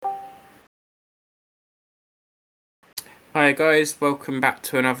Hi guys, welcome back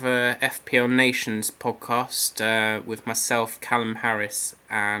to another FPL Nations podcast with myself, Callum Harris,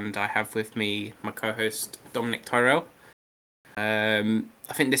 and I have with me my co-host Dominic Tyrell. I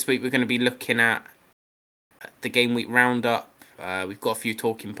think this week we're going to be looking at the game week roundup. We've got a few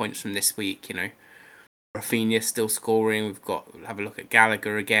talking points from this week. Rafinha still scoring. We'll have a look at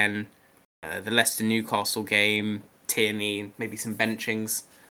Gallagher again. The Leicester Newcastle game, Tierney, maybe some benchings.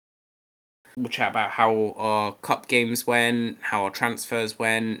 We'll chat about how our cup games went, how our transfers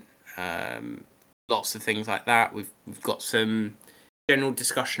went, um, lots of things like that. We've got some general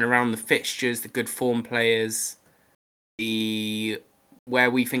discussion around the fixtures, the good form players, the where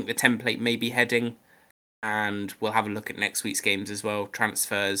we think the template may be heading, and we'll have a look at next week's games as well,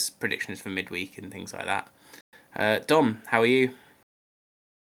 transfers, predictions for midweek, and things like that. Dom, how are you?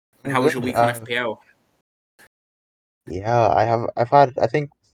 And I'm how was your good. week on FPL? Yeah, I've had, I think,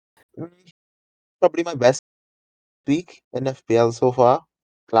 mm, probably my best week in FPL so far.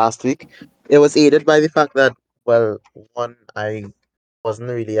 Last week, it was aided by the fact that, well, one, I wasn't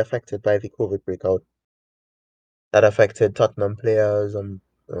really affected by the COVID breakout that affected Tottenham players and,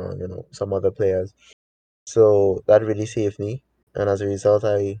 some other players. So that really saved me. And as a result,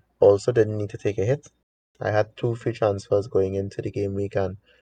 I also didn't need to take a hit. I had two free transfers going into the game week, and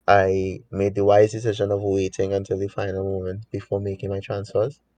I made the wise decision of waiting until the final moment before making my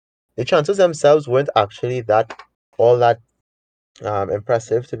transfers. The transfers themselves weren't actually that impressive,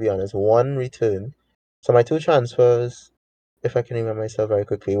 to be honest. One return. So my two transfers, if I can remember myself very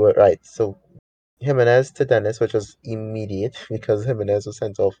quickly, were right. So Jimenez to Dennis, which was immediate because Jimenez was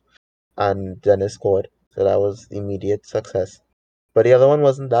sent off and Dennis scored. So that was immediate success. But the other one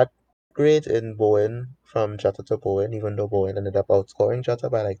wasn't that great in Bowen, from Jota to Bowen, even though Bowen ended up outscoring Jota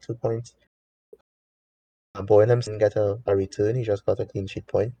by like 2 points. Bowen himself didn't get a return, he just got a clean sheet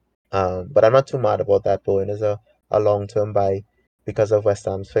point. But I'm not too mad about that. Bowen is a long term buy because of West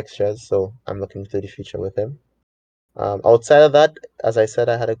Ham's fixtures, so I'm looking to the future with him. Outside of that, as I said,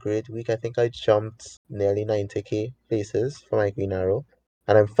 I had a great week. I think I jumped nearly 90k places for my Green Arrow,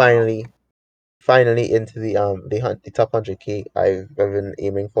 and I'm Wow. finally into the top 100k. I've been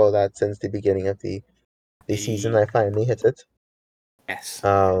aiming for that since the beginning of the season. I finally hit it. Yes.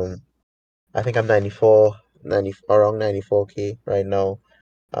 Um, I think I'm 90, around 94k right now.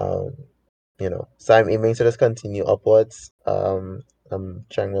 Um, so I'm aiming to just continue upwards. I'm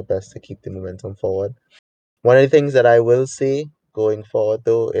trying my best to keep the momentum forward. One of the things that I will say going forward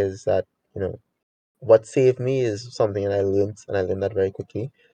though is that, you know, what saved me is something that I learned, and I learned that very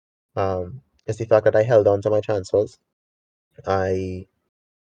quickly. Is the fact that I held on to my transfers. I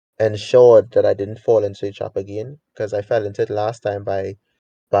ensured that I didn't fall into the trap again, because I fell into it last time by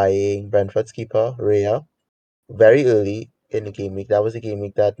buying Brentford's keeper, Raya, very early in the game week. That was the game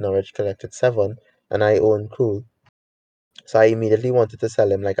week that Norwich collected seven, and I owned Krul. So I immediately wanted to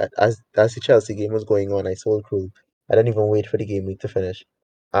sell him. Like as the Chelsea game was going on, I sold Krul. I didn't even wait for the game week to finish,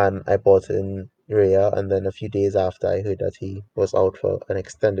 and I bought in Raya. And then a few days after, I heard that he was out for an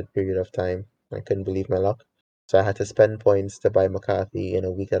extended period of time. I couldn't believe my luck. So I had to spend points to buy McCarthy in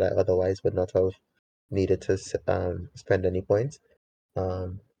a week that I otherwise would not have needed to spend any points.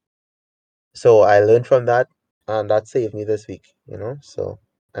 Um, so I learned from that, and that saved me this week, So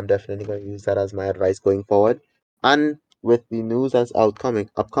I'm definitely going to use that as my advice going forward. And with the news that's upcoming,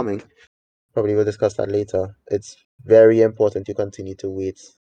 probably we'll discuss that later. It's very important to continue to wait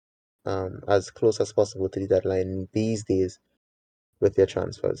as close as possible to the deadline these days with your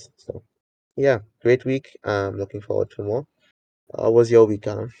transfers. So yeah, great week. Looking forward to more. How was your week,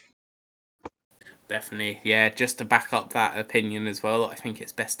 Callum? Definitely, yeah. Just to back up that opinion as well, I think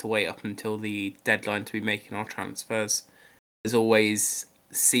it's best to wait up until the deadline to be making our transfers. There's always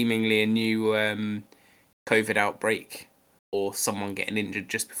seemingly a new COVID outbreak or someone getting injured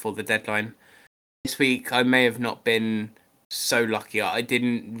just before the deadline. This week, I may have not been so lucky. I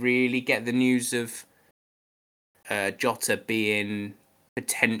didn't really get the news of Jota being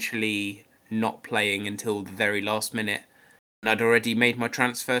potentially not playing until the very last minute. And I'd already made my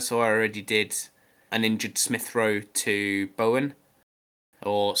transfer, so I already did an injured Smith Rowe to Bowen,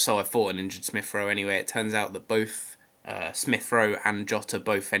 or so I thought, an injured Smith Rowe anyway. It turns out that both Smith Rowe and Jota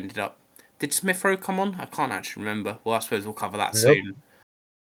both ended up. Did Smith Rowe come on? I can't actually remember. Well, I suppose we'll cover that Nope. soon.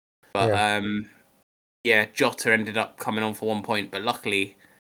 But Yeah. yeah, Jota ended up coming on for 1 point, but luckily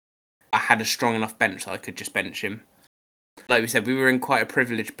I had a strong enough bench that I could just bench him. Like we said, we were in quite a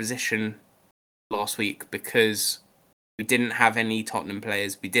privileged position last week because we didn't have any Tottenham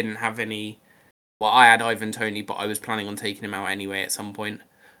players. We didn't have any. Well, I had Ivan Toney, but I was planning on taking him out anyway at some point.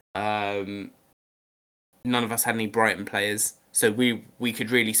 Um, None of us had any Brighton players, so we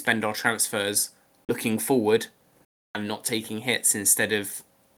could really spend our transfers looking forward and not taking hits instead of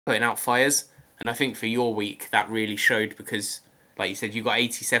putting out fires. And I think for your week that really showed because, like you said, you got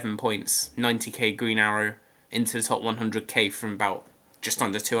 87 points, 90k green arrow into the top 100k from about just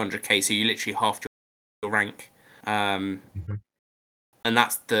under 200k. So you literally halved your rank, Mhm. and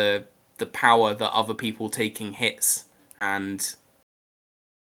that's the power that other people taking hits and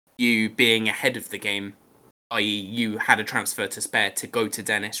you being ahead of the game, i.e., you had a transfer to spare to go to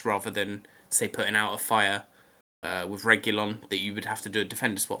Dennis rather than say putting out a fire with Regulon that you would have to do a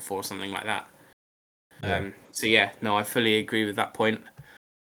defender swap for or something like that. Yeah. So yeah, no, I fully agree with that point.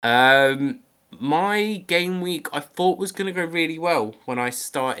 My game week I thought was going to go really well when I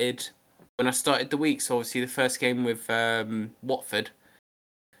started the week. So obviously the first game with Watford,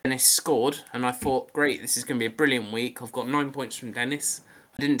 Dennis scored, and I thought, great, this is going to be a brilliant week. I've got 9 points from Dennis.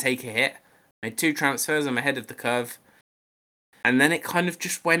 I didn't take a hit. I made 2 transfers. I'm ahead of the curve, and then it kind of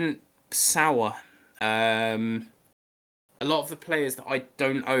just went sour. A lot of the players that I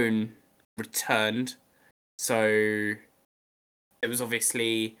don't own returned. So it was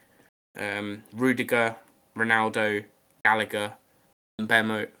obviously Rudiger, Ronaldo, Gallagher, and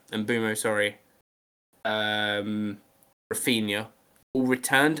Bumo, sorry, Rafinha, all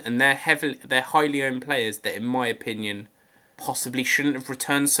returned, and they're highly owned players that, in my opinion, possibly shouldn't have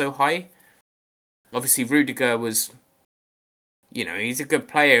returned so high. Obviously, Rudiger was, he's a good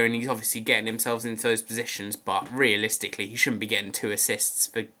player, and he's obviously getting himself into those positions, but realistically, he shouldn't be getting 2 assists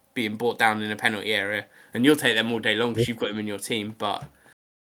for being brought down in a penalty area, and you'll take them all day long because you've got him in your team. But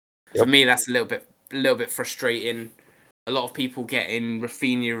for Yep. me, that's a little bit frustrating. A lot of people getting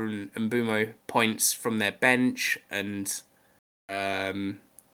Rafinha and Mbumo points from their bench, and Mbumo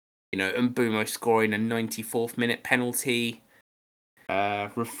scoring a 94th minute penalty,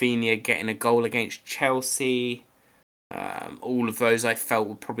 Rafinha getting a goal against Chelsea. All of those I felt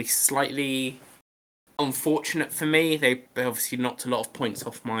were probably slightly unfortunate for me. They obviously knocked a lot of points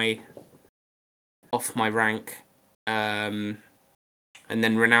off my rank. And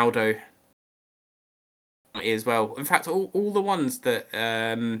then Ronaldo as well. In fact, all the ones that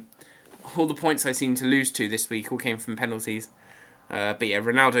all the points I seem to lose to this week all came from penalties. But yeah,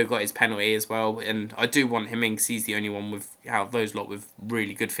 Ronaldo got his penalty as well, and I do want him in because he's the only one out of those lot with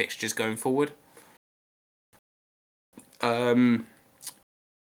really good fixtures going forward.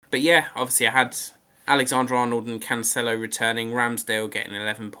 But yeah, obviously I had Alexander-Arnold and Cancelo returning, Ramsdale getting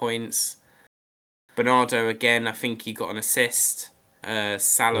 11 points. Bernardo again, I think he got an assist.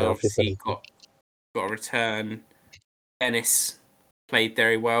 Salah Yeah, obviously 50-70. got a return. Dennis played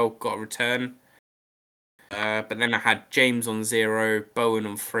very well, got a return. But then I had James on 0, Bowen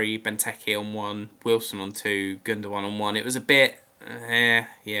on 3, Benteke on 1, Wilson on 2, Gundogan on 1. It was a bit,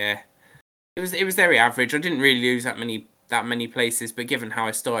 yeah. It was very average. I didn't really lose that many places, but given how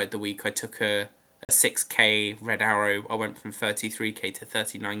I started the week, I took a 6k red arrow. I went from 33k to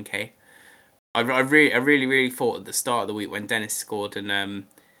 39k. I really thought at the start of the week when Dennis scored and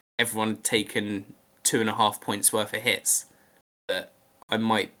everyone had taken 2.5 points worth of hits that I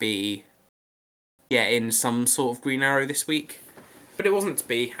might be getting some sort of green arrow this week. But it wasn't to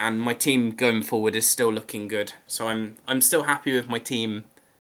be, and my team going forward is still looking good. So I'm still happy with my team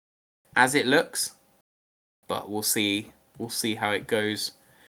as it looks, but we'll see how it goes.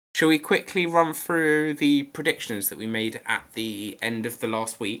 Shall we quickly run through the predictions that we made at the end of the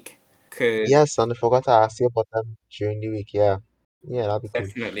last week? Yes, and I forgot to ask you about them during the week. Yeah. Yeah, that'd be cool.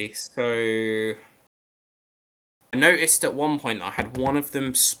 Definitely. So I noticed at one point I had one of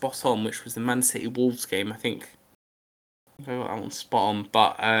them spot on, which was the Man City Wolves game. I think I got that one spot on.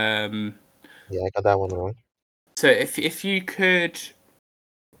 But Yeah, I got that one wrong. so if you could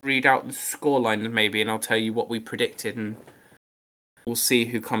read out the scoreline maybe, and I'll tell you what we predicted, and we'll see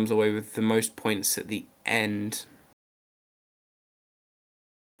who comes away with the most points at the end.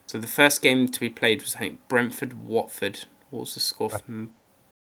 So the first game to be played was, I think, Brentford-Watford. What was the score from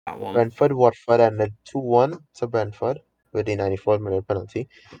that one? Brentford, Watford, and the 2-1 to Brentford with the 94th minute penalty.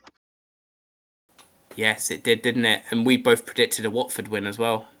 Yes, it did, didn't it? And we both predicted a Watford win as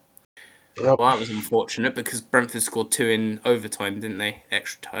well. Yep. Well, that was unfortunate because Brentford scored 2 in overtime, didn't they?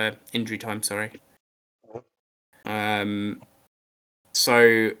 Injury time, sorry.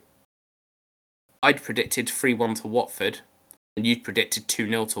 So I'd predicted 3-1 to Watford, and you'd predicted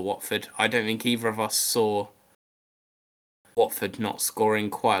 2-0 to Watford. I don't think either of us saw Watford not scoring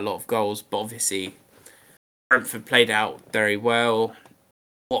quite a lot of goals, but obviously Brentford played out very well.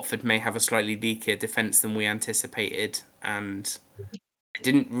 Watford may have a slightly weaker defence than we anticipated, and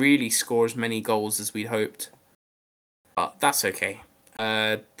didn't really score as many goals as we'd hoped. But that's okay.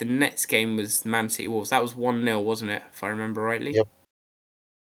 The next game was Man City Wolves. That was 1-0, wasn't it? If I remember rightly. Yep.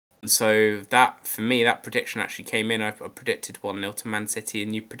 So that, for me, that prediction actually came in. I predicted 1-0 to Man City,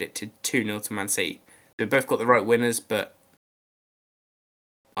 and you predicted 2-0 to Man City. We both got the right winners, but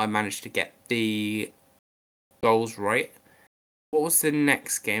I managed to get the goals right. What was the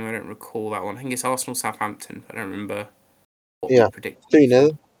next game? I don't recall that one. I think it's Arsenal Southampton. I don't remember what we Yeah, predicted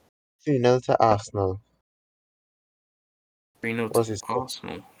 3-0. for. 3-0 to Arsenal. 3-0 to What's his score?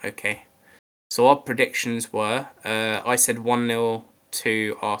 Arsenal. Okay. So our predictions were, I said 1-0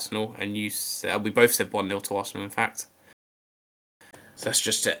 to Arsenal, and you said, we both said 1-0 to Arsenal, in fact. So that's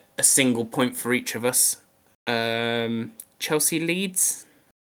just a single point for each of us. Chelsea Leeds.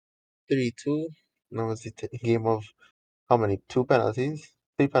 3-2. Now it's the game of how many? 2 penalties?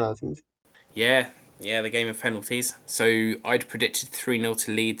 3 penalties? Yeah, the game of penalties. So I'd predicted 3-0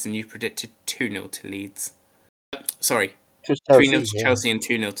 to Leeds, and you predicted 2-0 to Leeds. Sorry, To 3-0 Chelsea, to yeah. Chelsea and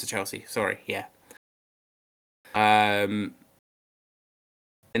 2-0 to Chelsea. Sorry, yeah. Um,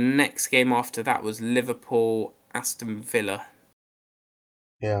 the next game after that was Liverpool Aston Villa.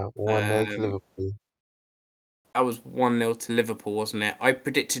 Yeah, 1-0 to Um, Liverpool. that was 1-0 to Liverpool, wasn't it? I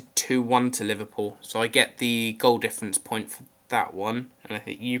predicted 2-1 to Liverpool, so I get the goal difference point for that one. And I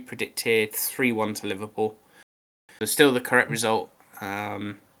think you predicted 3-1 to Liverpool. So still the correct result.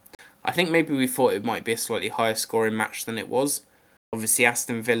 I think maybe we thought it might be a slightly higher scoring match than it was. Obviously,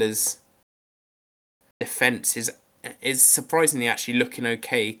 Aston Villa's defence is surprisingly actually looking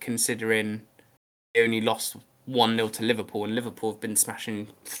okay, considering they only lost 1-0 to Liverpool, and Liverpool have been smashing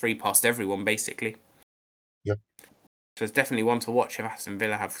three past everyone, basically. Yep. So it's definitely one to watch if Aston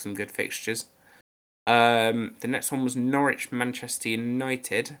Villa have some good fixtures. The next one was Norwich Manchester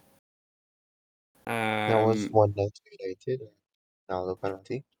United. That was Um, 1-0 to United. Now the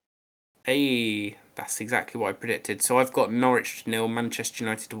penalty. hey, that's exactly what I predicted. So I've got Norwich 0, Manchester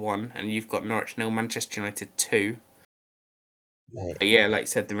United 1, and you've got Norwich 0, Manchester United 2. Right. But yeah, like I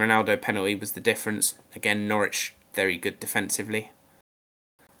said, the Ronaldo penalty was the difference. Again, Norwich very good defensively.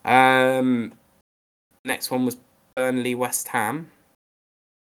 Next one was Burnley West Ham.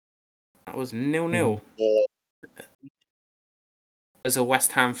 That was 0-0. Yeah. As a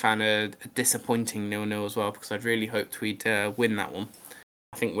West Ham fan, a disappointing 0-0 as well, because I'd really hoped we'd win that one.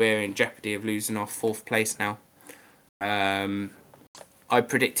 I think we're in jeopardy of losing our fourth place now. I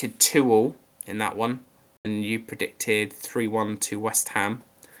predicted 2-2 in that one, and you predicted 3-1 to West Ham.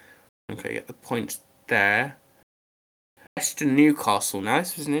 Okay, get the points there. Leicester Newcastle. Now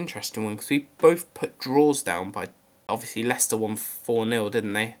this was an interesting one because we both put draws down, by obviously Leicester won 4-0,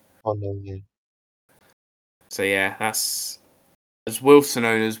 didn't they? 1-0, yeah. So yeah, that's, as Wilson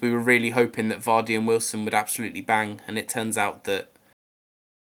owners, we were really hoping that Vardy and Wilson would absolutely bang, and it turns out that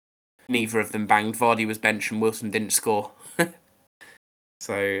neither of them banged. Vardy was benched and Wilson didn't score.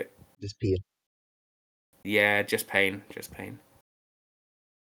 So Just P. yeah, just pain.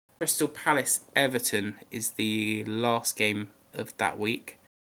 Crystal Palace Everton is the last game of that week.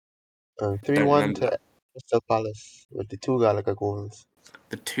 Don't 3-1 remember to Crystal Palace with the 2 Gallagher goals.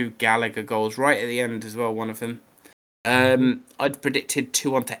 the two Gallagher goals right at the end as well. One of them. Mm-hmm. I'd predicted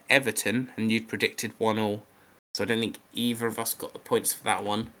 2-1 to Everton, and you'd predicted 1-1. So I don't think either of us got the points for that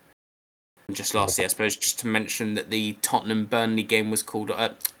one. And just Yep. lastly, I suppose, just to mention that the Tottenham Burnley game was called,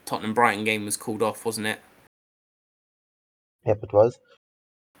 Tottenham Brighton game was called off, wasn't it? Yep, it was.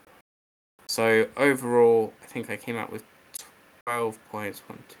 So overall, I think I came out with 12 points.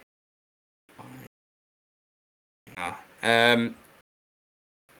 1, 2, 5. Yeah.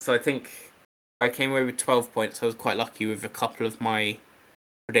 So I think I came away with 12 points. I was quite lucky with a couple of my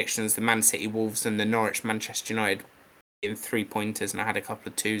predictions: the Man City Wolves and the Norwich Manchester United in 3-pointers, and I had a couple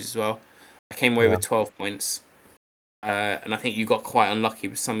of twos as well. I came away Yeah. with 12 points. And I think you got quite unlucky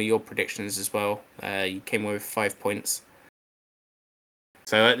with some of your predictions as well. You came away with 5 points.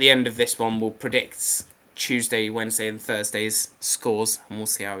 So at the end of this one, we'll predict Tuesday, Wednesday, and Thursday's scores, and we'll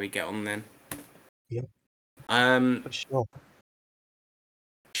see how we get on then. Yep, Um, for sure.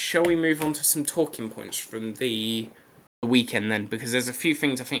 shall we move on to some talking points from the weekend then? Because there's a few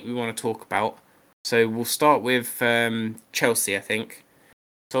things I think we want to talk about. So we'll start with Chelsea, I think.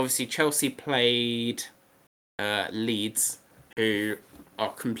 So obviously Chelsea played Leeds, who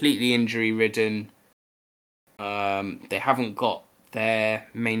are completely injury ridden. They haven't got their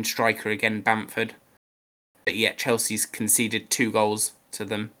main striker again, Bamford, but yet Chelsea's conceded 2 goals to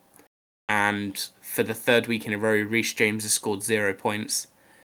them. And for the third week in a row, Reece James has scored 0 points.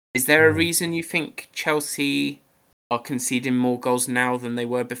 Is there a reason you think Chelsea are conceding more goals now than they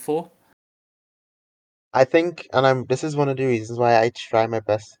were before? I think, and this is one of the reasons why I try my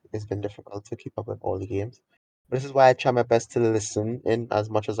best. It's been difficult to keep up with all the games. But this is why I try my best to listen in as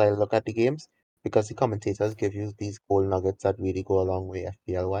much as I look at the games. because the commentators give you these gold nuggets that really go a long way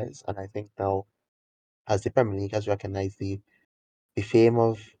FPL wise. And I think now, as the Premier League has recognized the fame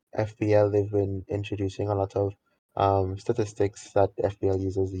of FPL, they've been introducing a lot of statistics that FPL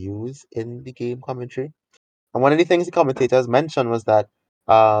users use in the game commentary. And one of the things the commentators mentioned was that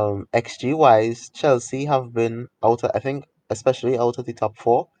XG wise, Chelsea have been I think, especially out of the top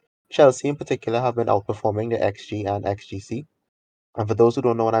four, Chelsea in particular have been outperforming the XG and XGC. And for those who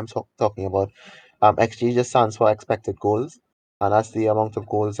don't know what I'm talking about, XG just stands for expected goals, and that's the amount of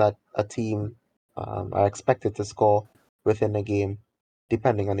goals that a team are expected to score within a game,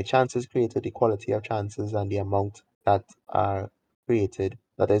 depending on the chances created, the quality of chances, and the amount that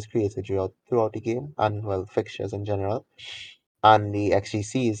that is created throughout the game, and well, fixtures in general. And the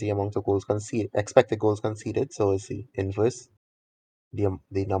XGC is the amount of goals conceded, expected goals conceded, so it's the inverse, the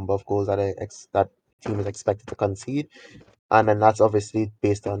number of goals that team is expected to concede, and then that's obviously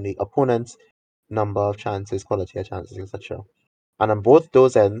based on the opponent's number of chances, quality of chances, etc. And on both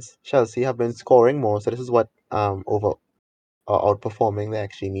those ends, Chelsea have been scoring more. So this is what over outperforming they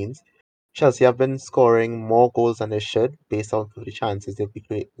actually means. Chelsea have been scoring more goals than they should based on the chances they've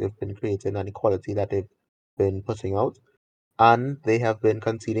been creating and the quality that they've been putting out, and they have been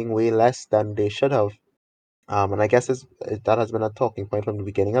conceding way less than they should have. And I guess that has been a talking point from the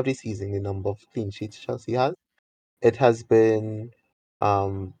beginning of the season. The number of clean sheets Chelsea has, it has been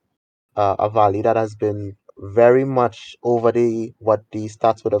um a value that has been very much over the what the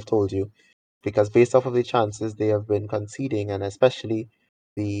stats would have told you, because based off of the chances they have been conceding, and especially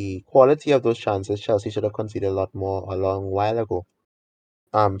the quality of those chances, Chelsea should have conceded a lot more a long while ago.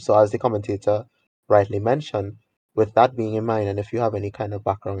 So as the commentator rightly mentioned, with that being in mind, and if you have any kind of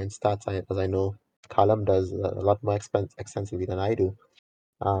background in stats, as I know Calum does a lot more extensively than I do,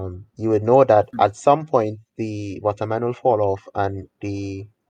 you would know that at some point the waterman will fall off, and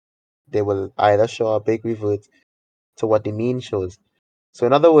they will either show a big revert to what the mean shows. So,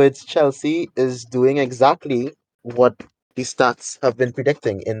 in other words, Chelsea is doing exactly what the stats have been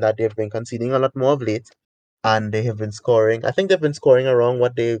predicting, in that they've been conceding a lot more of late, and they have been scoring. I think they've been scoring around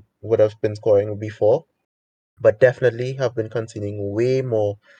what they would have been scoring before, but definitely have been conceding way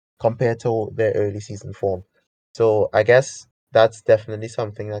more compared to their early season form. So I guess that's definitely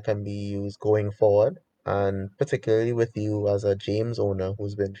something that can be used going forward, and particularly with you as a James owner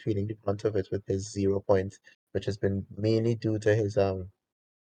who's been feeling the brunt of it with his 0 points, which has been mainly due to his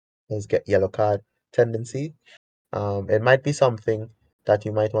get yellow card tendency. It might be something that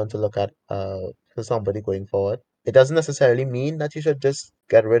you might want to look at for somebody going forward. It doesn't necessarily mean that you should just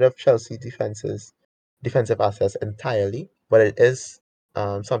get rid of Chelsea defensive assets entirely, but it is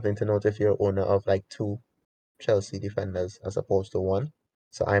something to note if you're owner of like two Chelsea defenders as opposed to one.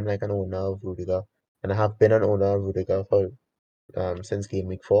 So I'm like an owner of Rudiger, and I have been an owner of Rudiger for since game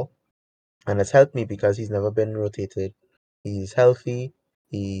week 4, and it's helped me because he's never been rotated. He's healthy.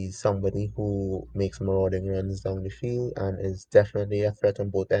 He's somebody who makes marauding runs down the field and is definitely a threat on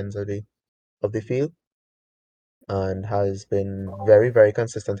both ends of the field, and has been very, very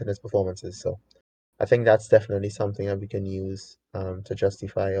consistent in his performances. So I think that's definitely something that we can use to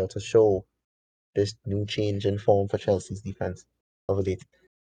justify or to show this new change in form for Chelsea's defense of late.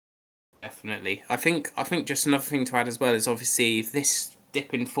 Definitely. I think just another thing to add as well is obviously this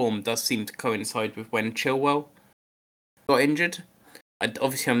dip in form does seem to coincide with when Chilwell got injured.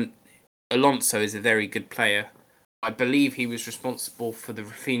 Alonso is a very good player. I believe he was responsible for the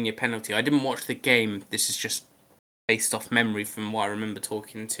Rafinha penalty. I didn't watch the game. This is just based off memory from what I remember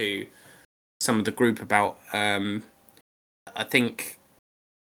talking to some of the group about. I think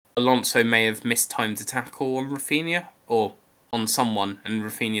Alonso may have mistimed a tackle on Rafinha or on someone, and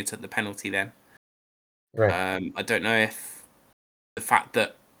Rafinha took the penalty then. Right. I don't know if the fact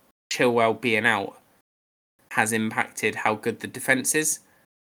that Chilwell being out has impacted how good the defence is.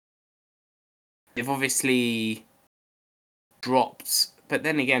 They've obviously dropped, but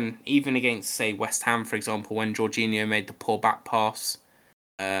then again, even against, say, West Ham, for example, when Jorginho made the poor back pass,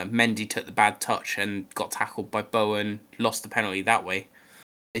 Mendy took the bad touch and got tackled by Bowen, lost the penalty that way.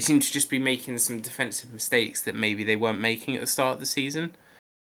 They seem to just be making some defensive mistakes that maybe they weren't making at the start of the season.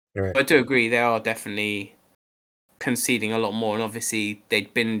 Right. I do agree they are definitely conceding a lot more, and obviously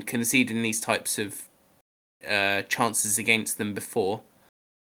they'd been conceding these types of chances against them before,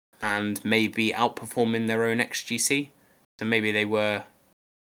 and maybe outperforming their own XGC. So maybe they were,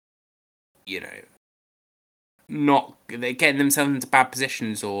 you know, not they're getting themselves into bad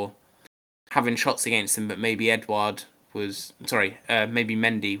positions or having shots against them, but maybe maybe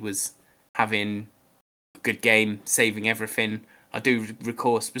Mendy was having a good game, saving everything. I do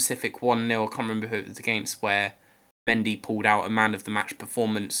recall a specific 1-0, I can't remember who it was against, where Mendy pulled out a man of the match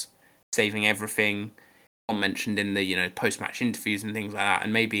performance saving everything, not mentioned in the post-match interviews and things like that.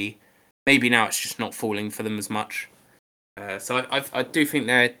 And maybe now it's just not falling for them as much. So I do think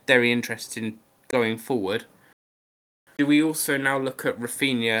they're very interested in going forward. Do we also now look at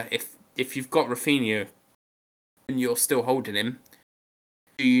Rafinha? If you've got Rafinha and you're still holding him,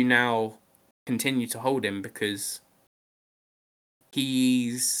 do you now continue to hold him because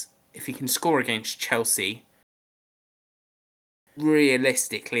if he can score against Chelsea,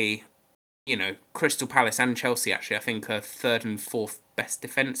 realistically, Crystal Palace and Chelsea actually I think are third and fourth best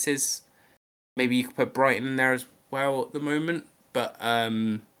defences. Maybe you could put Brighton in there as well at the moment, but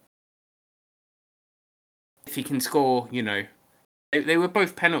if he can score, they were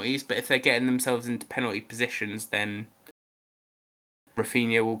both penalties, but if they're getting themselves into penalty positions, then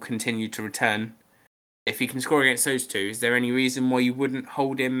Rafinha will continue to return. If he can score against those two, is there any reason why you wouldn't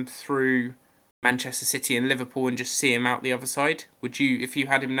hold him through Manchester City and Liverpool and just see him out the other side? Would you, if you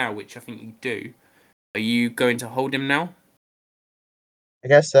had him now, which I think you do, are you going to hold him now? I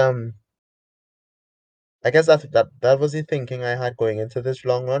guess that was the thinking I had going into this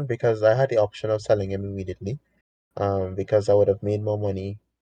long run because I had the option of selling him immediately. Because I would have made more money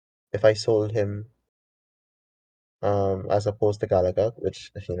if I sold him as opposed to Gallagher,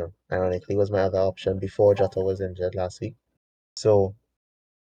 which ironically was my other option before Jota was injured last week. So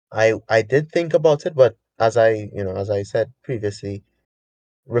I did think about it, but as I said previously,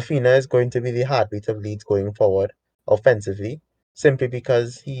 Rafinha is going to be the heartbeat of Leeds going forward offensively, simply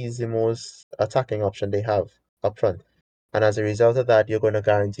because he's the most attacking option they have up front. And as a result of that, you're going to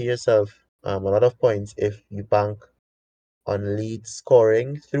guarantee yourself a lot of points if you bank on Leeds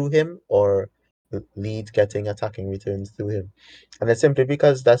scoring through him or Leeds getting attacking returns through him. And it's simply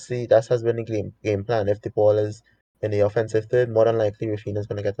because that has been the game plan. If the ball is in the offensive third, more than likely Rafinha is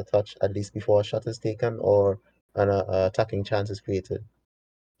going to get a touch at least before a shot is taken or an attacking chance is created.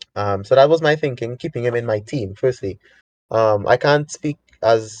 So that was my thinking, keeping him in my team. Firstly, I can't speak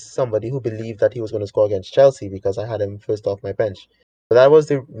as somebody who believed that he was going to score against Chelsea because I had him first off my bench. But that was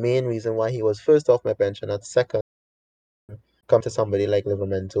the main reason why he was first off my bench, and at second, come to somebody like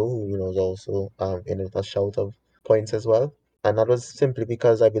Livermento, who is also in a shout of points as well. And that was simply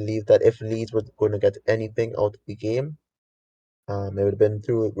because I believed that if Leeds were going to get anything out of the game, it would have been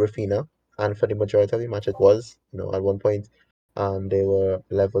through Rafinha. And for the majority of the match, it was. At one point, they were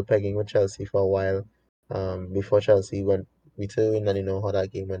level pegging with Chelsea for a while before Chelsea went returned, and you know how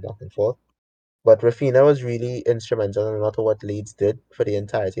that game went back and forth. But Rafinha was really instrumental no matter what Leeds did for the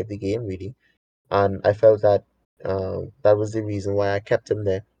entirety of the game, really. And I felt that that was the reason why I kept him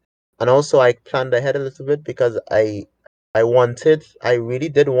there. And also, I planned ahead a little bit because I really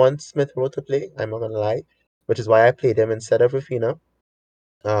did want Smith Rowe to play. I'm not gonna lie, which is why I played him instead of Rafinha.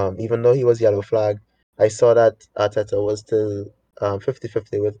 Even though he was yellow flag, I saw that Arteta was still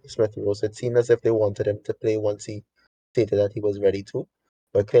 50-50 with Smith Rowe. So it seemed as if they wanted him to play once he stated that he was ready to.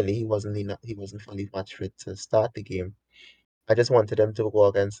 But clearly, he wasn't fully match fit to start the game. I just wanted him to go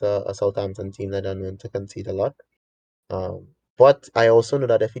against a Southampton team that are known to concede a lot. But I also know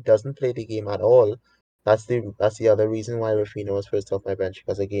that if he doesn't play the game at all, that's the other reason why Rafinha was first off my bench.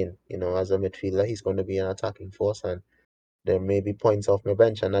 Because again, as a midfielder, he's going to be an attacking force, and there may be points off my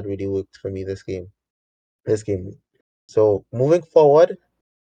bench, and that really worked for me this game. This game. So moving forward,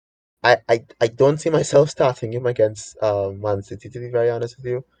 I don't see myself starting him against Man City, to be very honest with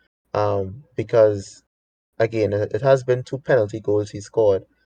you. Because again, it has been two penalty goals he scored.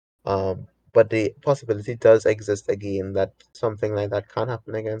 But the possibility does exist again that something like that can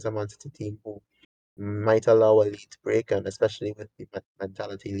happen against a Man City team who might allow a lead to break, and especially with the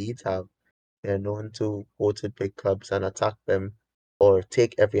mentality Leeds have, they're known to go to big clubs and attack them or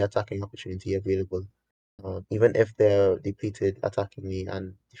take every attacking opportunity available. Even if they're depleted attackingly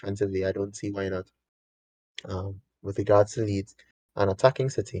and defensively, I don't see why not with regards to Leeds and attacking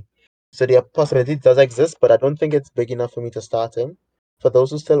City. So the possibility does exist, but I don't think it's big enough for me to start him. For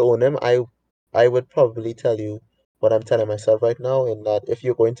those who still own him, I would probably tell you what I'm telling myself right now, in that if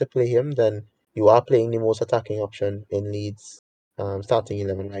you're going to play him, then you are playing the most attacking option in Leeds starting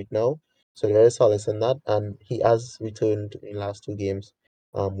 11 right now. So there is solace in that, and he has returned in the last two games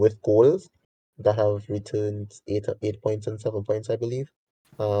with goals that have returned 8 points and 7 points, I believe.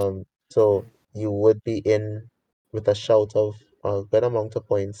 So you would be in with a shout of a good amount of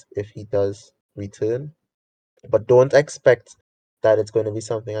points if he does return. But don't expect that it's going to be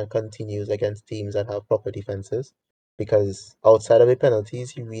something that continues against teams that have proper defenses. Because outside of the penalties,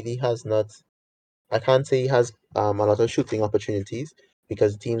 he really has not. I can't say he has a lot of shooting opportunities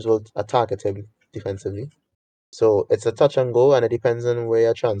because teams will target him defensively. So it's a touch and go, and it depends on where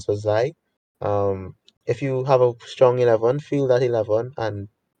your transfers lie. If you have a strong 11, field that 11 and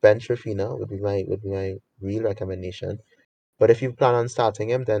bench Rafinha would be my real recommendation. But if you plan on starting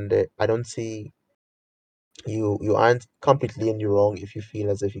him, then I don't see you aren't completely in the wrong if you feel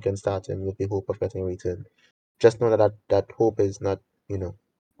as if you can start him with the hope of getting a return. Just know that hope is not,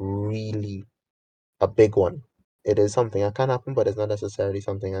 really a big one. It is something that can happen, but it's not necessarily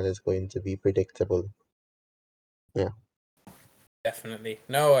something that is going to be predictable. Yeah. Definitely.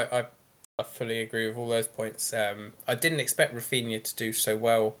 No, I fully agree with all those points. I didn't expect Rafinha to do so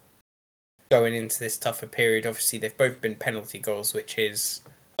well going into this tougher period. Obviously, they've both been penalty goals, which is,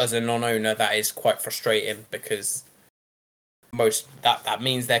 as a non-owner, that is quite frustrating because that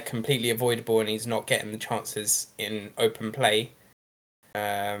means they're completely avoidable and he's not getting the chances in open play.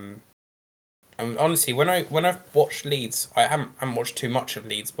 And honestly, when I've watched Leeds, I haven't watched too much of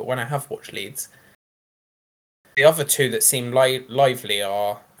Leeds, but when I have watched Leeds, the other two that seem lively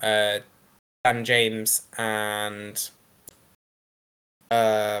are Dan James and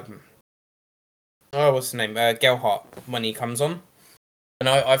what's the name? Gelhart when he comes on. And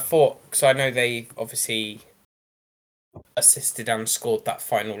I thought, because I know they obviously assisted and scored that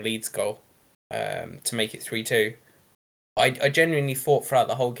final Leeds goal to make it 3-2. I genuinely thought throughout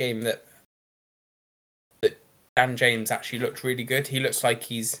the whole game that Dan James actually looked really good. He looks like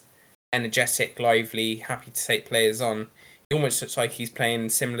he's energetic, lively, happy to take players on. He almost looks like he's playing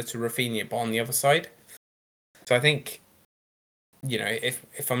similar to Rafinha, but on the other side. So I think,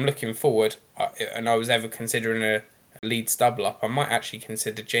 if I'm looking forward and I was ever considering a Leeds double up, I might actually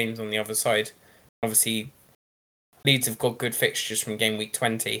consider James on the other side. Obviously, Leeds have got good fixtures from game week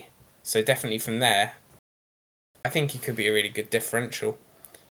 20, so definitely from there, I think he could be a really good differential.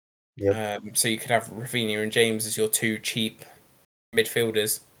 Yep. So you could have Rafinha and James as your two cheap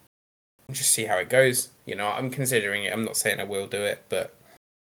midfielders and just see how it goes. I'm considering it. I'm not saying I will do it, but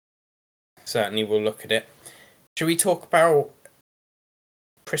certainly we'll look at it. Should we talk about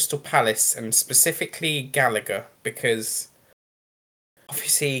Crystal Palace and specifically Gallagher? Because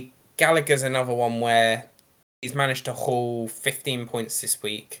obviously Gallagher's another one where he's managed to haul 15 points this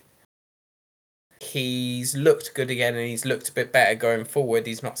week. He's looked good again and he's looked a bit better going forward.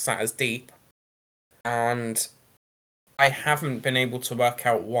 He's not sat as deep. And I haven't been able to work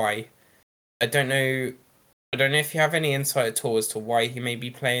out why. I don't know if you have any insight at all as to why he may be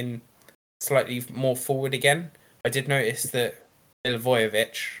playing slightly more forward again. I did notice that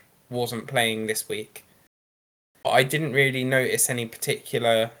Milivojevic wasn't playing this week. But I didn't really notice any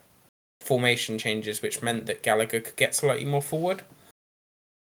particular formation changes which meant that Gallagher could get slightly more forward.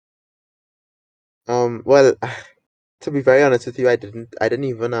 Well, to be very honest with you, I didn't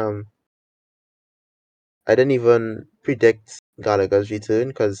even predict Gallagher's return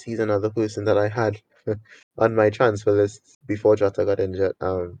because he's another person that I had on my transfer list before Jota got injured.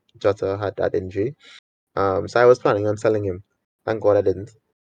 Jota had that injury. So I was planning on selling him. Thank God I didn't.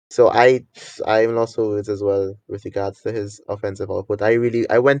 So I'm lost for words as well with regards to his offensive output. I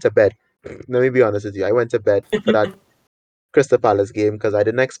went to bed. Let me be honest with you. I went to bed for that Crystal Palace game because I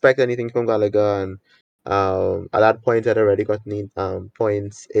didn't expect anything from Gallagher, and at that point I'd already gotten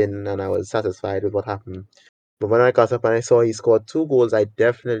points in, and I was satisfied with what happened. But when I got up and I saw he scored two goals, I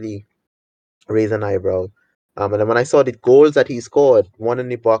definitely raised an eyebrow. And then when I saw the goals that he scored, one in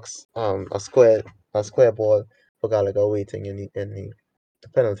the box, a square ball for Gallagher waiting in the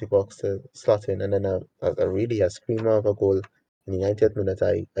penalty box to slot in, and then a really a screamer of a goal in the 90th minute.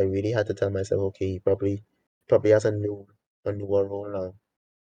 I really had to tell myself, okay, he probably has a newer role now.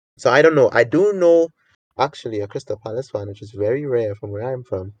 So I don't know. I do know actually a Crystal Palace fan, which is very rare from where I'm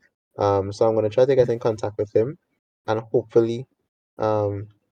from. So I'm gonna try to get in contact with him, and um,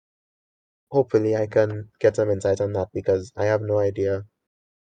 hopefully I can get some insight on that because I have no idea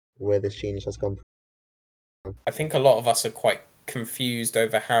where this change has come from. I think a lot of us are quite confused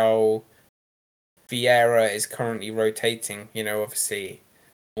over how Vieira is currently rotating. Obviously,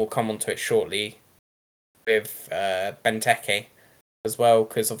 we'll come onto it shortly with Benteke as well,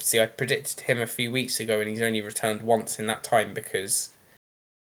 because obviously I predicted him a few weeks ago and he's only returned once in that time because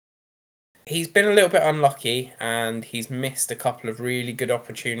he's been a little bit unlucky and he's missed a couple of really good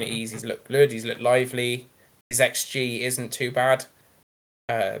opportunities. He's looked good, he's looked lively. His XG isn't too bad,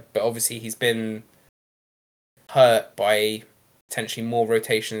 but obviously he's been hurt by potentially more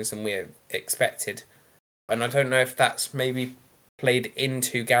rotations than we expected. And I don't know if that's maybe played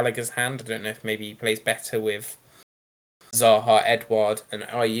into Gallagher's hand. I don't know if maybe he plays better with Zaha, Edouard, and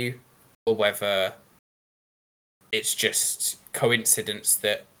Ayew, or whether it's just coincidence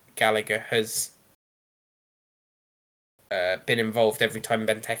that Gallagher has been involved every time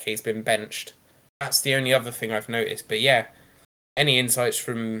Benteke's been benched. That's the only other thing I've noticed. But yeah, any insights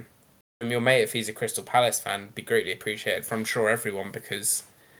from your mate if he's a Crystal Palace fan would be greatly appreciated from, I'm sure, everyone, because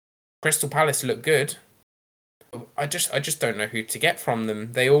Crystal Palace look good. I just don't know who to get from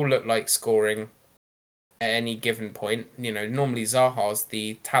them. They all look like scoring at any given point. Normally Zaha's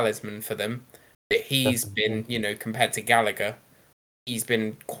the talisman for them, but he's been, Definitely. compared to Gallagher, he's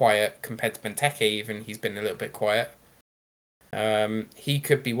been quiet. Compared to Benteke, even he's been a little bit quiet. He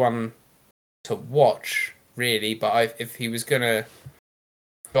could be one to watch, really, but if he was gonna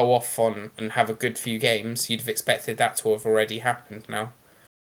go off on and have a good few games, you'd have expected that to have already happened now.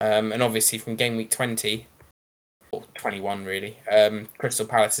 And obviously from game week 20 or 21, really, Crystal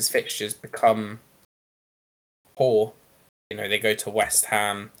Palace's fixtures become poor. They go to West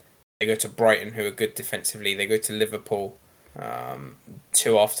Ham, they go to Brighton, who are good defensively. They go to Liverpool.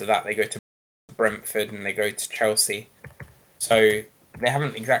 Two after that, they go to Brentford and they go to Chelsea. So they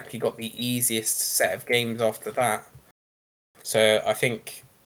haven't exactly got the easiest set of games after that. So I think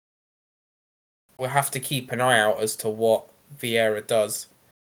we'll have to keep an eye out as to what Vieira does.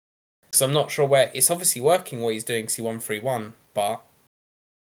 Because I'm not sure where it's obviously working what he's doing C131, but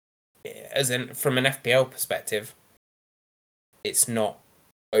from an FPL perspective, it's not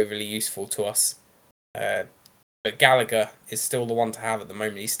overly useful to us. But Gallagher is still the one to have at the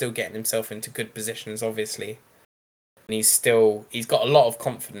moment. He's still getting himself into good positions, obviously. And he's got a lot of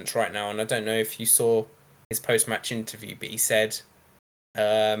confidence right now. And I don't know if you saw his post-match interview, but he said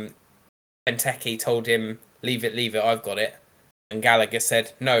Benteke told him, leave it, I've got it. And Gallagher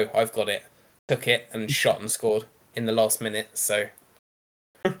said, no, I've got it. Took it and shot and scored in the last minute. So,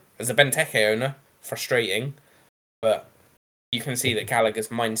 as a Benteke owner, frustrating. But you can see that Gallagher's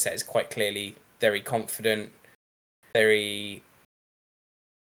mindset is quite clearly very confident, very,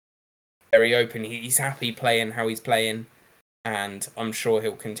 very open. He's happy playing how he's playing. And I'm sure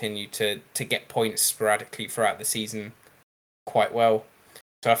he'll continue to get points sporadically throughout the season quite well.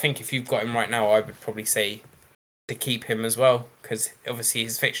 So I think if you've got him right now, I would probably say to keep him as well, because obviously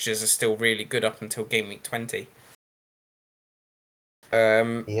his fixtures are still really good up until game week 20.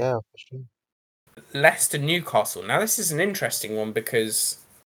 Yeah, for sure. Leicester Newcastle. Now this is an interesting one because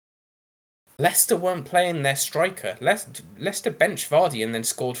Leicester weren't playing their striker. Leicester benched Vardy and then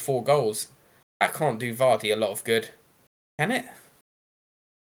scored 4 goals. That can't do Vardy a lot of good, can it?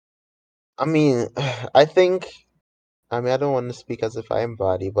 I mean, I don't want to speak as if I am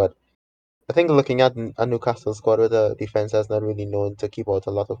Vardy, but I think looking at a Newcastle squad with a defense that's not really known to keep out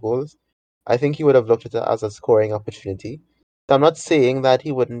a lot of goals, I think he would have looked at it as a scoring opportunity. So I'm not saying that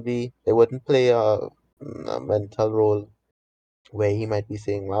they wouldn't play a mental role where he might be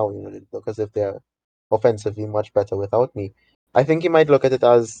saying, wow, it look as if they're offensively much better without me. I think he might look at it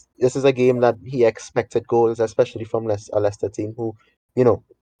as this is a game that he expected goals, especially from a Leicester team who, you know,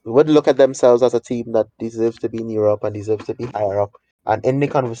 would look at themselves as a team that deserves to be in Europe and deserves to be higher up and in the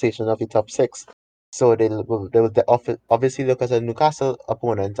conversation of the top 6. So they will obviously look at a Newcastle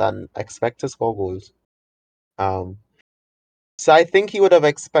opponent and expect to score goals. Um, so I think he would have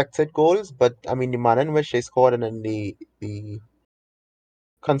expected goals, but I mean the manner in which they scored and then the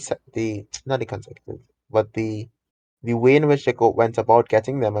concept the not the consecutive, but the way in which went about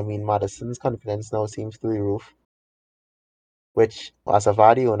getting them. I mean, Madison's confidence now seems through the roof, which as a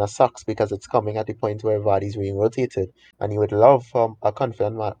Vardy owner sucks because it's coming at the point where Vardy's being rotated, and you would love a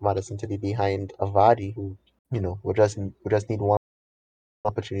confident Madison to be behind a Vardy who would just need one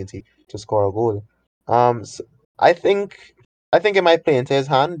opportunity to score a goal. So I think I think it might play into his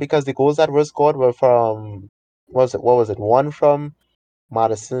hand because the goals that were scored were from what was it, one from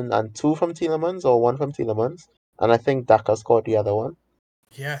Madison and two from Tielemans or one from Tielemans, and I think Daka scored the other one.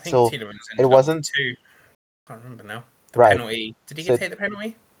 Yeah, I think So Tielemans it ended up with wasn't 2. I can't remember now. The right. penalty. Did he So take the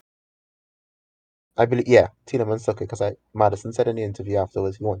penalty? I believe, yeah, Tielemans took it because Madison said in the interview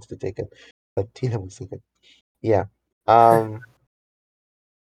afterwards he wanted to take it, but Tielemans took it. Yeah. Um.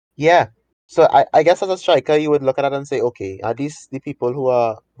 Yeah. So I guess as a striker you would look at it and say, okay, are these the people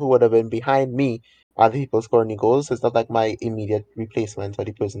who would have been behind me are the people scoring the goals? It's not like my immediate replacement or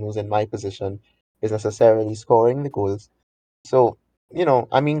the person who's in my position is necessarily scoring the goals. So,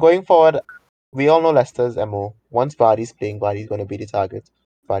 I mean, going forward, we all know Leicester's MO. Once Vardy's playing, Vardy's going to be the target.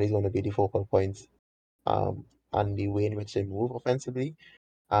 Vardy's going to be the focal point, and the way in which they move offensively.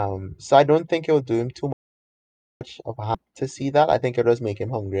 So I don't think it will do him too much of a harm to see that. I think it does make him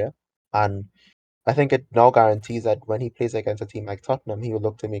hungrier. And I think it now guarantees that when he plays against a team like Tottenham, he will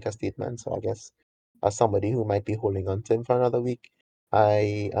look to make a statement. So I guess as somebody who might be holding on to him for another week,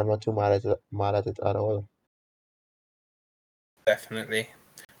 I am not too mad at it at all. Definitely.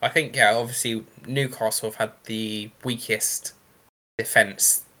 I think, yeah, obviously Newcastle have had the weakest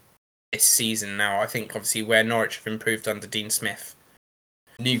defence this season now. I think, obviously, where Norwich have improved under Dean Smith,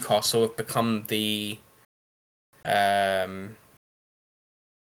 Newcastle have become the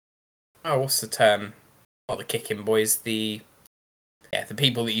what's the term? Not the kicking boys, the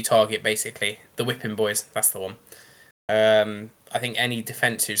people that you target, basically. The whipping boys, that's the one. I think any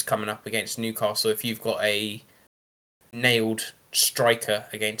defence who's coming up against Newcastle, if you've got a nailed striker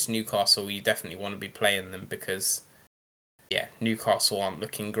against Newcastle, you definitely want to be playing them because, Newcastle aren't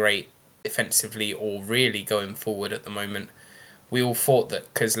looking great defensively or really going forward at the moment. We all thought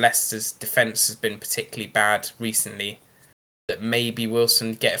that because Leicester's defence has been particularly bad recently, that maybe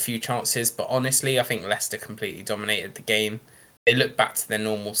Wilson get a few chances, but honestly, I think Leicester completely dominated the game. They looked back to their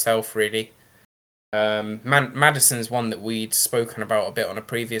normal self, really. Maddison's one that we'd spoken about a bit on a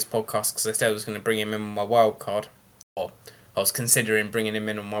previous podcast because I said I was going to bring him in on my wild card, or I was considering bringing him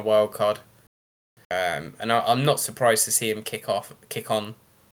in on my wild card. And I'm not surprised to see him kick on,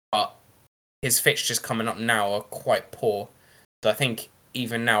 but his fixtures coming up now are quite poor. So I think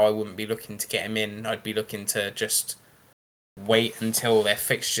even now I wouldn't be looking to get him in. I'd be looking to just wait until their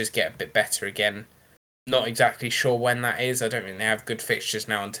fixtures get a bit better again. Not exactly sure when that is. I don't think they have good fixtures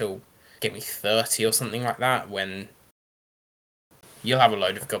now until game week 30 or something like that, when you'll have a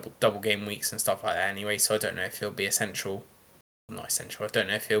load of double game weeks and stuff like that anyway, so I don't know if he'll be essential. Not essential. I don't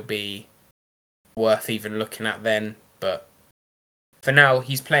know if he'll be worth even looking at then, but for now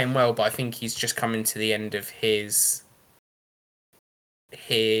he's playing well, but I think he's just coming to the end of his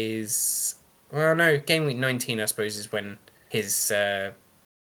well, no, game week 19 I suppose is when his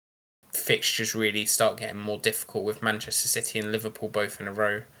fixtures really start getting more difficult, with Manchester City and Liverpool both in a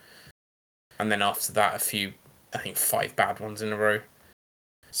row, and then after that a few, I think 5 bad ones in a row.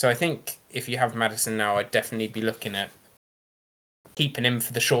 So I think if you have Maddison now, I'd definitely be looking at keeping him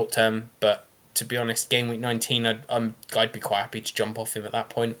for the short term, but to be honest, game week 19 I'd be quite happy to jump off him at that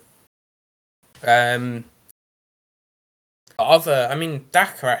point.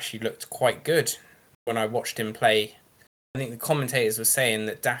 Daka actually looked quite good when I watched him play. I think the commentators were saying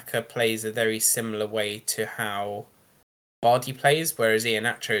that Daka plays a very similar way to how Vardy plays, whereas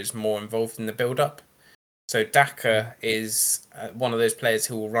Iheanacho is more involved in the build-up. So Daka is one of those players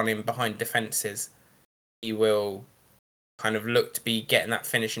who will run in behind defences. He will kind of look to be getting that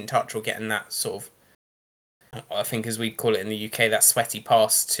finishing touch or getting that sort of, I think as we call it in the UK, that sweaty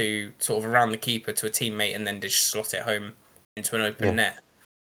pass to sort of around the keeper to a teammate and then just slot it home into an open net.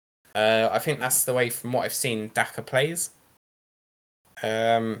 I think that's the way, from what I've seen, Daka plays.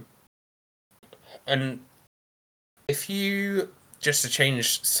 And if you, just to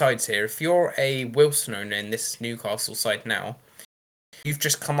change sides here, if you're a Wilson owner in this Newcastle side now, you've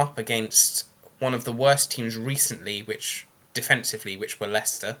just come up against one of the worst teams recently, which were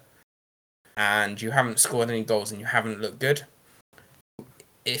Leicester, and you haven't scored any goals and you haven't looked good.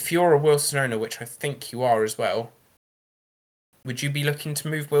 If you're a Wilson owner, which I think you are as well, would you be looking to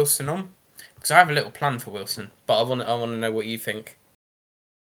move Wilson on? Because I have a little plan for Wilson, but I want to know what you think.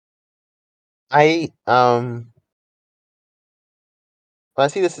 I I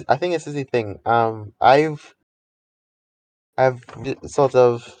think this is the thing. I've sort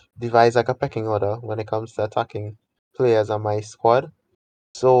of devised like a pecking order when it comes to attacking players on my squad.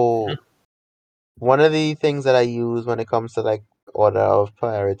 So one of the things that I use when it comes to like order of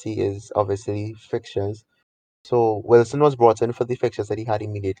priority is obviously fixtures. So Wilson was brought in for the fixtures that he had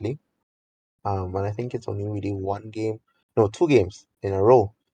immediately. And I think it's only really two games in a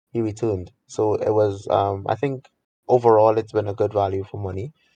row he returned. So it was I think overall it's been a good value for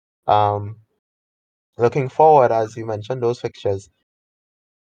money. Um, Looking forward, as you mentioned, those fixtures.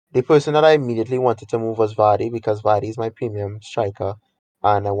 The person that I immediately wanted to move was Vardy because Vardy is my premium striker,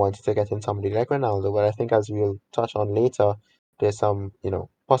 and I wanted to get in somebody like Ronaldo. But I think, as we'll touch on later, there's some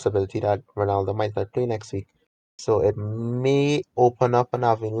possibility that Ronaldo might not play next week, so it may open up an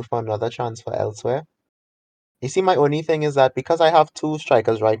avenue for another transfer elsewhere. You see, my only thing is that because I have two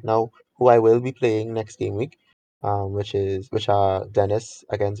strikers right now who I will be playing next game week, which are Dennis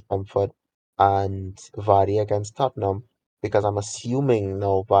against Brentford and Vardy against Tottenham, because I'm assuming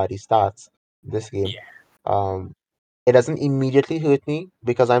now Vardy starts this game. Yeah. Um, it doesn't immediately hurt me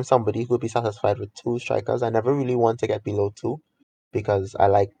because I'm somebody who will be satisfied with two strikers. I never really want to get below two because I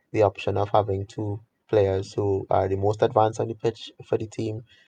like the option of having two players who are the most advanced on the pitch for the team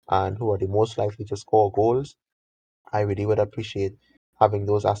and who are the most likely to score goals. I really would appreciate having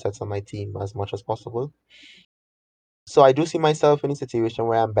those assets on my team as much as possible. So I do see myself in a situation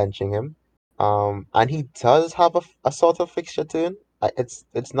where I'm benching him. And he does have a sort of fixture turn.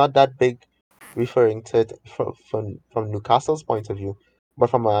 It's not that big, referring to it from Newcastle's point of view, but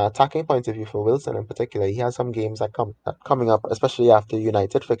from an attacking point of view for Wilson in particular, he has some games coming up, especially after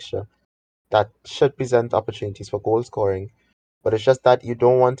United fixture, that should present opportunities for goal scoring. But it's just that you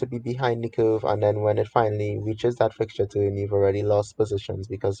don't want to be behind the curve, and then when it finally reaches that fixture turn, you've already lost positions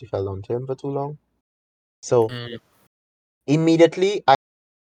because you held on to him for too long. So Mm. immediately, I'm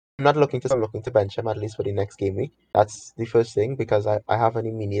not looking to bench him at least for the next game week. That's the first thing because I have an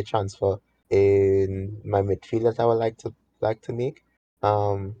immediate transfer in my midfield that I would like to make.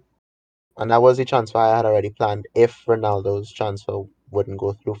 Um, and that was the transfer I had already planned if Ronaldo's transfer wouldn't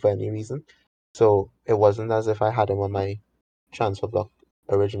go through for any reason. So it wasn't as if I had him on my transfer block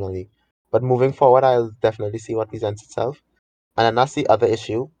originally. But moving forward, I'll definitely see what presents itself. And then that's the other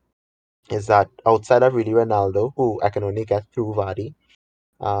issue is that outside of really Ronaldo, who I can only get through Vardy,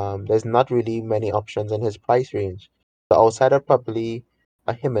 there's not really many options in his price range. So outside of probably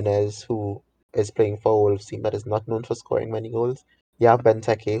a Jimenez who is playing for a Wolves team that is not known for scoring many goals, you have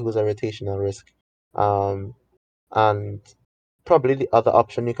Benteke who's a rotational risk. Um, and probably the other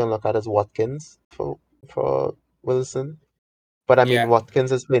option you can look at is Watkins for Wilson. But I mean Yeah,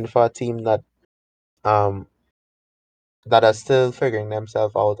 Watkins is playing for a team um that are still figuring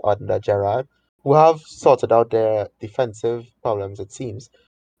themselves out under Gerrard, who have sorted out their defensive problems it seems,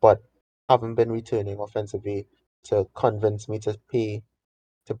 but haven't been returning offensively to convince me to pay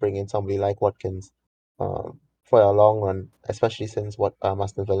to bring in somebody like Watkins for a long run, especially since what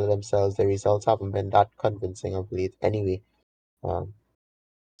Aston Villa themselves, the results haven't been that convincing of late anyway. Um,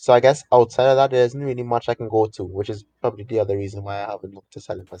 so I guess outside of that, there isn't really much I can go to, which is probably the other reason why I haven't looked to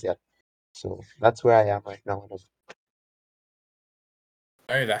sell him as yet. So that's where I am right now.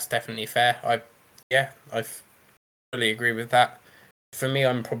 oh, that's definitely fair. I fully agree with that. For me,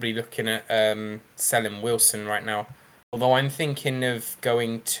 I'm probably looking at selling Wilson right now. Although I'm thinking of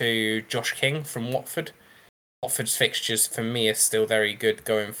going to Josh King from Watford. Watford's fixtures for me are still very good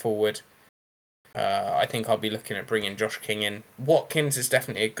going forward. I think I'll be looking at bringing Josh King in. Watkins is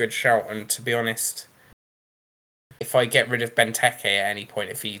definitely a good shout, and to be honest, if I get rid of Benteke at any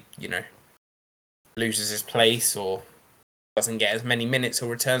point, if he, loses his place or doesn't get as many minutes or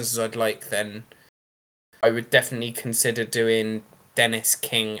returns as I'd like, then I would definitely consider doing Dennis,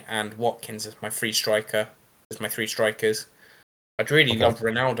 King, and Watkins as my three strikers. I'd really Okay. love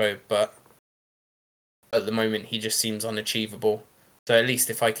Ronaldo, but at the moment he just seems unachievable. So at least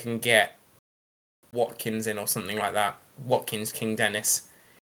if I can get Watkins in or something like that, Watkins, King, Dennis,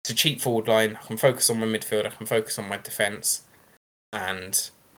 it's a cheap forward line. I can focus on my midfield. I can focus on my defence, and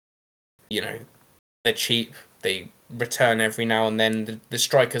you know they're cheap. They return every now and then. The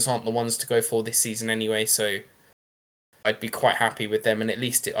strikers aren't the ones to go for this season anyway, so I'd be quite happy with them. And at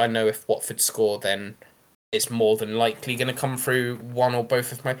least I know if Watford score, then it's more than likely going to come through one or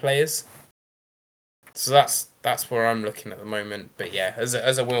both of my players. So that's where I'm looking at the moment. But yeah, as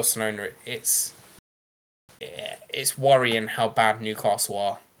a Wilson owner, it's worrying how bad Newcastle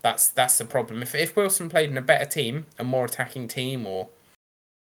are. That's the problem. If Wilson played in a better team, a more attacking team, or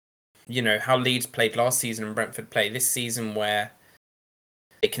how Leeds played last season and Brentford play this season, where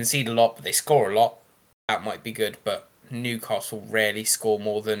they concede a lot but they score a lot, that might be good. But Newcastle rarely score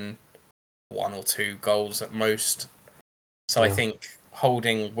more than one or two goals at most. So I Yeah. think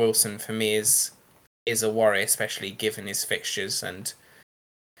holding Wilson for me is a worry, especially given his fixtures. And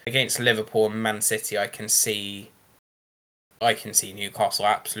against Liverpool and Man City, I can see Newcastle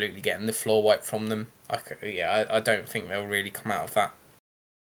absolutely getting the floor wiped from them. I don't think they'll really come out of that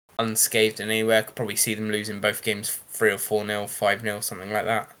unscathed in anywhere. I could probably see them losing both games 3 or 4-0, 5-0, something like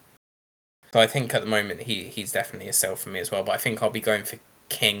that. So I think at the moment he's definitely a sell for me as well. But I think I'll be going for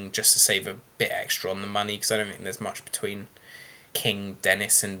King just to save a bit extra on the money because I don't think there's much between King,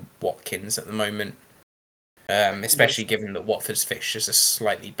 Dennis, and Watkins at the moment. Especially Yes. given that Watford's fixtures are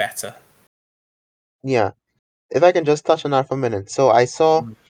slightly better. Yeah. If I can just touch on that for a minute. So I saw,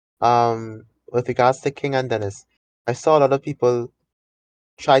 with regards to King and Dennis, I saw a lot of people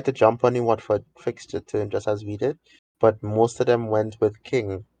try to jump on the Watford fixture turn just as we did, but most of them went with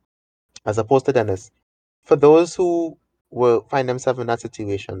King as opposed to Dennis. For those who will find themselves in that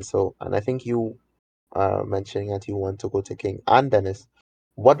situation, so, and I think you are mentioning that you want to go to King and Dennis,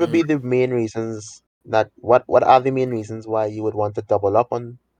 what would Mm. be the main reasons what are the main reasons why you would want to double up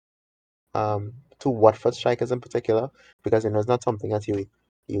on to Watford strikers in particular, because it's not something that you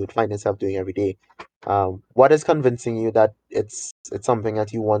would find yourself doing every day. What is convincing you that it's something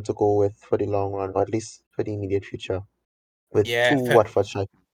that you want to go with for the long run, or at least for the immediate future, with two Yeah, Watford strikers?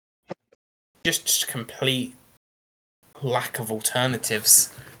 just complete lack of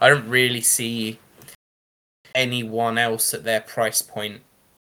alternatives. I don't really see anyone else at their price point.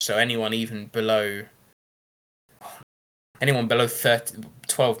 So anyone below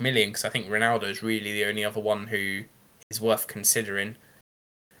 12 million, because I think Ronaldo is really the only other one who is worth considering.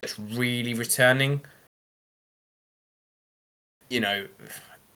 That's really returning.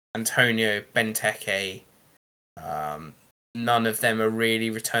 Antonio, Benteke, um, none of them are really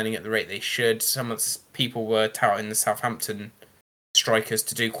returning at the rate they should. Some of the people were touting the Southampton strikers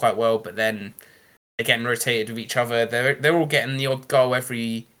to do quite well, but then they're getting rotated with each other. They're all getting the odd goal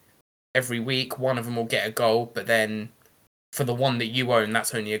every week. One of them will get a goal, but then for the one that you own,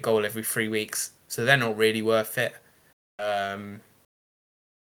 that's only a goal every 3 weeks. So they're not really worth it.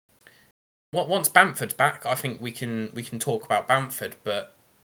 Once Bamford's back, I think we can talk about Bamford, but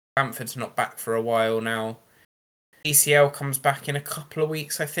Bamford's not back for a while now. ECL comes back in a couple of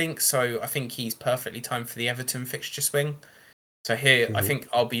weeks, I think. So I think he's perfectly timed for the Everton fixture swing. So here, I think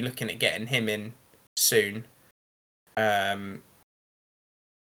I'll be looking at getting him in soon. But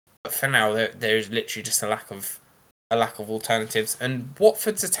for now, there's literally just a lack of alternatives. And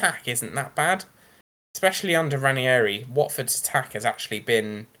Watford's attack isn't that bad, especially under Ranieri. Watford's attack has actually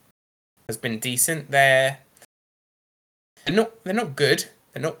been decent. They're not good.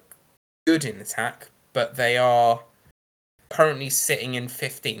 They're not good in attack, but they are currently sitting in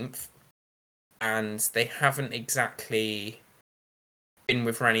 15th, and they haven't exactly been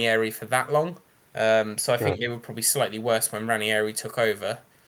with Ranieri for that long. So I think they were probably slightly worse when Ranieri took over.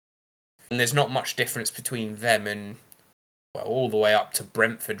 And there's not much difference between them and, well, all the way up to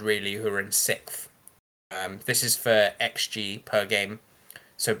Brentford, really, who are in 6th. This is for XG per game.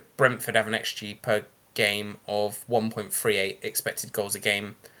 So Brentford have an XG per game of 1.38 expected goals a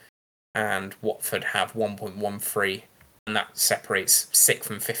game, and Watford have 1.13, and that separates 6th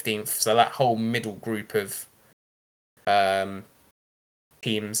and 15th. So that whole middle group of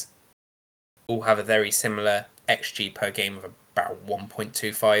teams all have a very similar XG per game of about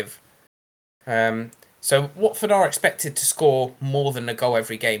 1.25. So Watford are expected to score more than a goal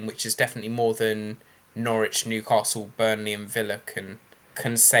every game, which is definitely more than Norwich, Newcastle, Burnley, and Villa can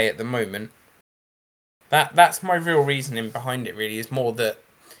say at the moment. That's my real reasoning behind it. Really, is more that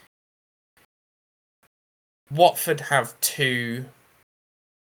Watford have two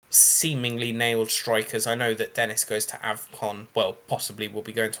seemingly nailed strikers. I know that Dennis goes to AFCON. Well, possibly will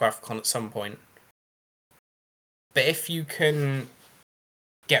be going to AFCON at some point. But if you can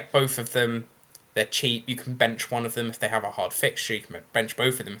get both of them, they're cheap. You can bench one of them if they have a hard fixture. You can bench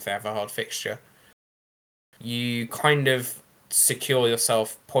both of them if they have a hard fixture. You kind of secure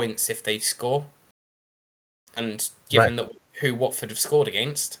yourself points if they score. And given that who Watford have scored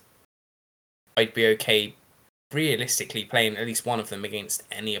against, I'd be okay realistically playing at least one of them against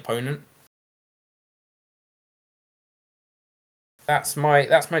any opponent. That's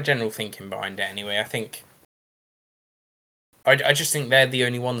my general thinking behind it anyway. I think I just think they're the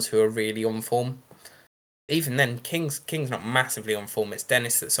only ones who are really on form. Even then, King's not massively on form. It's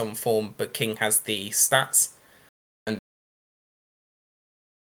Dennis that's on form, but King has the stats. And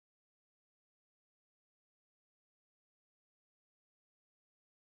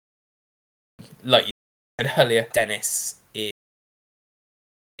like you said earlier, Dennis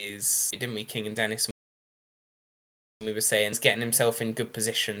is didn't we? King and Dennis, we were saying, is getting himself in good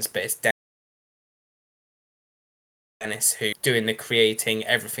positions, but it's Dennis who's doing the creating.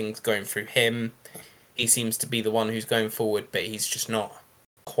 Everything's going through him. He seems to be the one who's going forward, but he's just not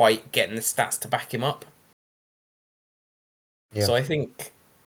quite getting the stats to back him up. Yeah. So I think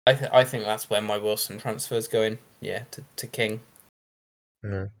that's where my Wilson transfer is going. Yeah, to King.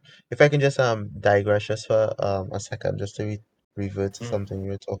 Yeah. If I can just digress just for a second, just to revert to something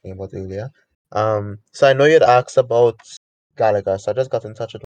you were talking about earlier. So I know you'd asked about Gallagher, so I just got in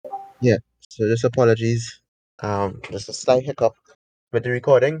touch with. Yeah. So just apologies. Just a slight hiccup with the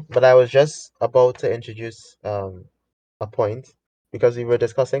recording, but I was just about to introduce a point because we were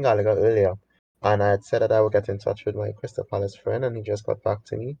discussing Gallagher earlier, and I had said that I would get in touch with my Crystal Palace friend, and he just got back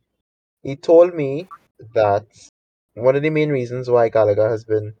to me. He told me that one of the main reasons why Gallagher has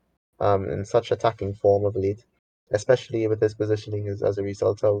been in such attacking form of late, especially with his positioning, is as a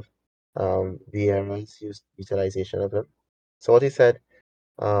result of Vieira's utilization of him. So what he said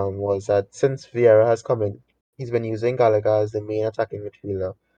was that since Vieira has come in, he's been using Gallagher as the main attacking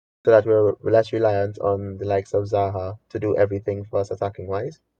midfielder, so that we're less reliant on the likes of Zaha to do everything for us attacking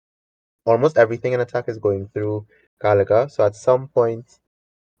wise. Almost everything in attack is going through Gallagher, so at some point,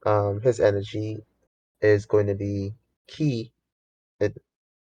 his energy is going to be key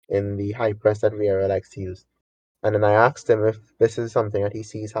in the high press that Vieira likes to use. And then I asked him if this is something that he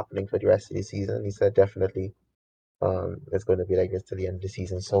sees happening for the rest of the season. He said definitely it's going to be like this till the end of the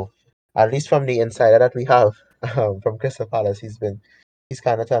season. So at least from the insider that we have from Crystal Palace, he's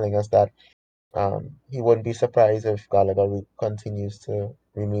kind of telling us that he wouldn't be surprised if Gallagher continues to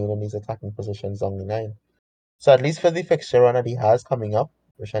remain in these attacking positions on the line. So at least for the fixture run that he has coming up,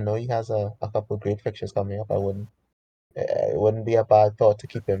 which I know he has a couple of great fixtures coming up, I wouldn't It wouldn't be a bad thought to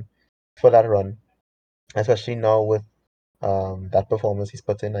keep him for that run, especially now with that performance he's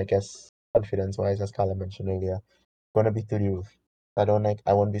put in. I guess confidence wise, as Callum mentioned earlier, gonna be through the roof.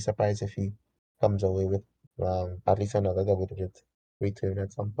 I won't be surprised if he comes away with at least another double-digit return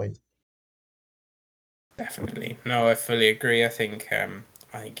at some point. Definitely. No, I fully agree. I think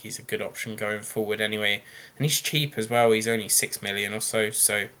he's a good option going forward anyway. And he's cheap as well. He's only 6 million or so,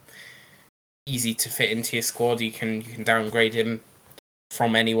 so easy to fit into your squad. You can downgrade him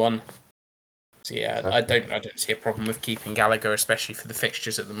from anyone. So yeah, Exactly. I don't see a problem with keeping Gallagher, especially for the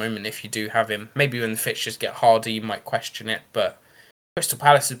fixtures at the moment. If you do have him, maybe when the fixtures get harder, you might question it. But Crystal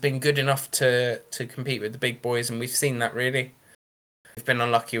Palace has been good enough to compete with the big boys, and we've seen that really. We've been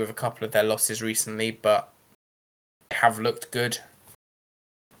unlucky with a couple of their losses recently, but they have looked good.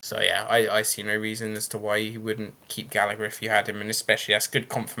 So yeah, I see no reason as to why you wouldn't keep Gallagher if you had him, and especially that's good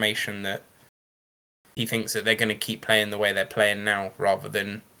confirmation that he thinks that they're going to keep playing the way they're playing now, rather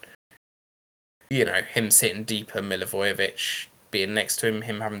than him sitting deeper, Milivojevic being next to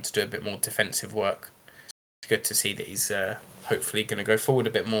him having to do a bit more defensive work. It's good to see that he's hopefully going to go forward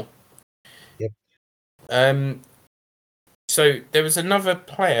a bit more. Yep. So there was another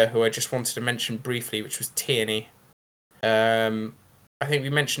player who I just wanted to mention briefly, which was Tierney. I think we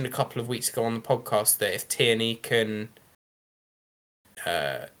mentioned a couple of weeks ago on the podcast that if Tierney can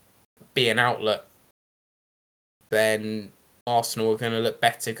be an outlet, then Arsenal are going to look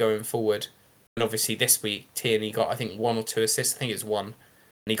better going forward. And obviously this week, Tierney got, I think, 1 or 2 assists. I think it's 1. And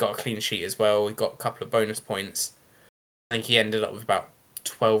he got a clean sheet as well. He got a couple of bonus points. I think he ended up with about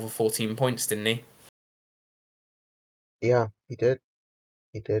 12 or 14 points, didn't he? Yeah, he did.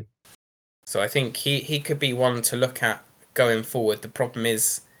 He did. So I think he could be one to look at going forward. The problem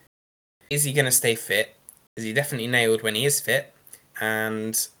is he going to stay fit? Is he definitely nailed when he is fit?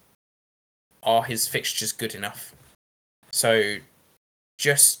 And are his fixtures good enough? So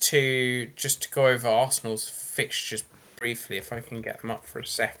just to go over Arsenal's fixtures briefly, if I can get them up for a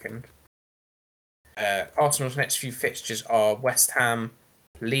second. Arsenal's next few fixtures are West Ham,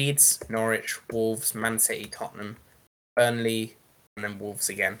 Leeds, Norwich, Wolves, Man City, Tottenham, Burnley, and then Wolves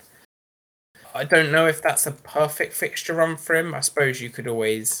again. I don't know if that's a perfect fixture run for him. I suppose you could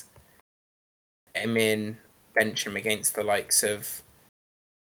always get him in, bench him against the likes of.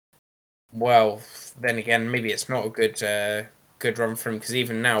 Well, then again, maybe it's not a good run for him, because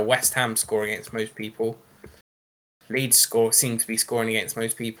even now West Ham score against most people. Leeds seem to be scoring against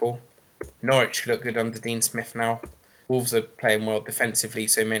most people. Norwich look good under Dean Smith now. Wolves are playing well defensively,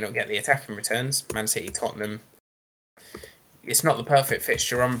 so may not get the attacking returns. Man City, Tottenham. It's not the perfect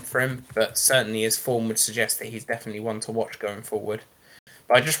fixture run for him, but certainly his form would suggest that he's definitely one to watch going forward.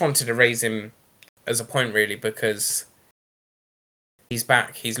 But I just wanted to raise him as a point, really, because he's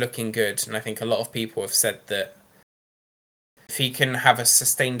back, he's looking good, and I think a lot of people have said that if he can have a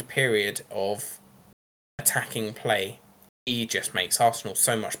sustained period of attacking play, he just makes Arsenal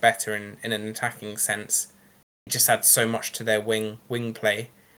so much better in an attacking sense. He just adds so much to their wing play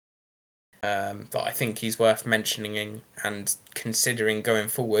that I think he's worth mentioning and considering going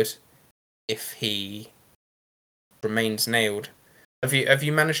forward if he remains nailed. Have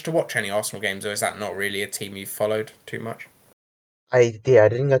you managed to watch any Arsenal games, or is that not really a team you've followed too much? I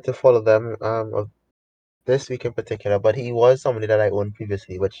didn't get to follow them of this week in particular, but he was somebody that I owned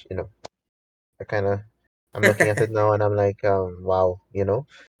previously, which I kind of I'm looking at it now and I'm like, wow,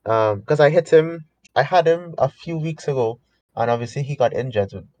 because I had him a few weeks ago, and obviously he got injured.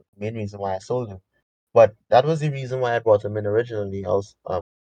 The main reason why I sold him, but that was the reason why I brought him in originally. Also,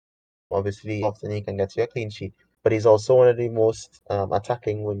 obviously, often he can get you a clean sheet, but he's also one of the most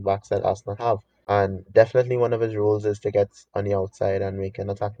attacking wing backs that Arsenal have, and definitely one of his roles is to get on the outside and make an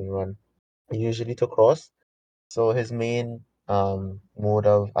attacking run, usually to cross. So his main mode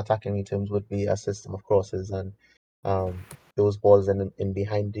of attacking returns would be a system of crosses and those balls in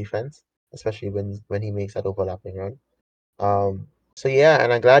behind defense, especially when he makes that overlapping run. So yeah,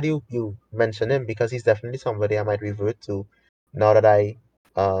 and I'm glad you mentioned him because he's definitely somebody I might revert to now that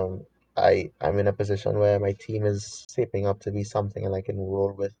um I'm in a position where my team is shaping up to be something I can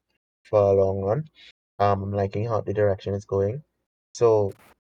roll with for a long run. I'm liking how the direction is going. So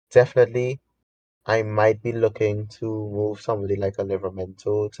definitely I might be looking to move somebody like a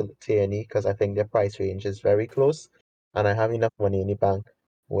Livermento to Tierney because I think their price range is very close, and I have enough money in the bank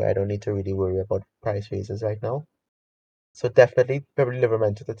where I don't need to really worry about price raises right now. So definitely, probably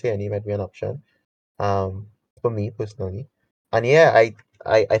Livermento to Tierney might be an option. For me personally, and yeah,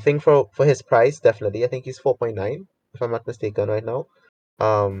 I think for his price, definitely, I think he's 4.9 if I'm not mistaken right now.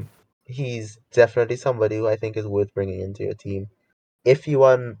 He's definitely somebody who I think is worth bringing into your team if you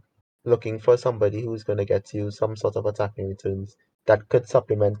want looking for somebody who's going to get you some sort of attacking returns that could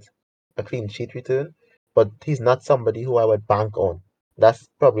supplement a clean sheet return, but he's not somebody who I would bank on. That's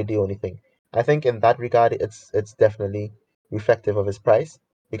probably the only thing. I think in that regard, it's definitely reflective of his price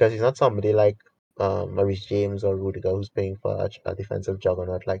because he's not somebody like Maurice James or Rudiger who's paying for a defensive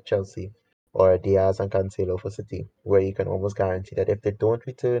juggernaut like Chelsea or Diaz and Cancelo for City, where you can almost guarantee that if they don't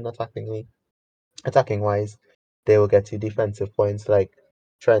return attacking wise, they will get you defensive points like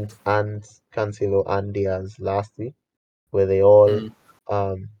Trent and Cancelo and Diaz last week, where they all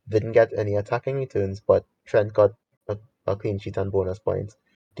Mm. didn't get any attacking returns, but Trent got a clean sheet and bonus points.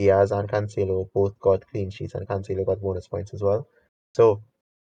 Diaz and Cancelo both got clean sheets, and Cancelo got bonus points as well. So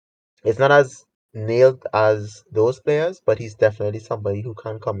it's not as nailed as those players, but he's definitely somebody who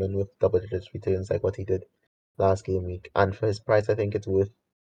can come in with double digit returns like what he did last game week. And for his price, I think it's worth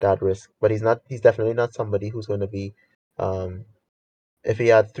that risk. But he's definitely not somebody who's going to be um if he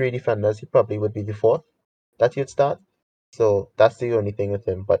had three defenders, he probably would be the fourth that you'd start. So that's the only thing with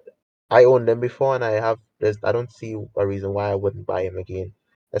him. But I owned him before, and I don't see a reason why I wouldn't buy him again,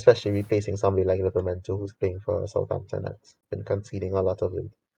 especially replacing somebody like Livramento who's playing for Southampton that's been conceding a lot of it.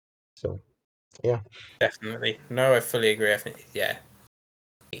 So yeah, Definitely. No, I fully agree. I think, yeah,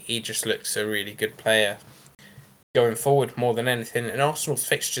 he just looks a really good player going forward more than anything. And Arsenal's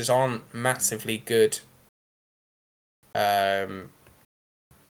fixtures aren't massively good. They're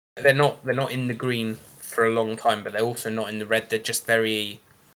not in the green for a long time, but they're also not in the red. They're just very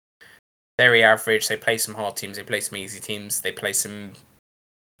very average. They play some hard teams, they play some easy teams, they play some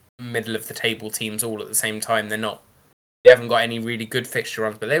middle of the table teams all at the same time. They haven't got any really good fixture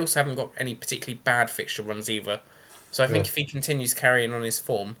runs, but they also haven't got any particularly bad fixture runs either. So I yeah, think if he continues carrying on his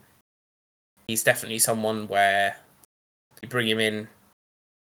form, he's definitely someone where you bring him in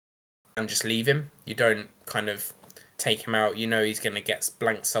and just leave him. You don't kind of take him out. You know he's going to get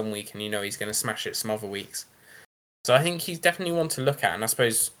blanked some week, and you know he's going to smash it some other weeks. So I think he's definitely one to look at. And I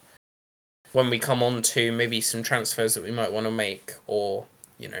suppose when we come on to maybe some transfers that we might want to make, or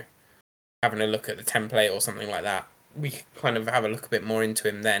having a look at the template or something like that, we kind of have a look a bit more into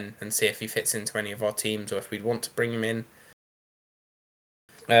him then and see if he fits into any of our teams or if we'd want to bring him in.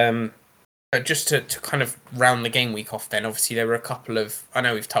 Just to kind of round the game week off then, obviously there were a couple of, I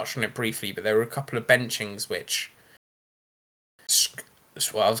know we've touched on it briefly, but there were a couple of benchings which,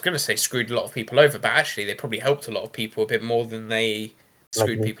 well, I was going to say screwed a lot of people over, but actually they probably helped a lot of people a bit more than they like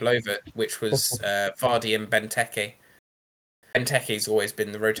screwed me. people over, which was Vardy and Benteke. Benteke's always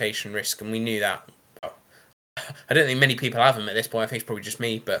been the rotation risk, and we knew that. I don't think many people have him at this point. I think it's probably just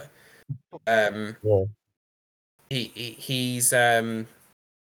me, but Yeah, he's he's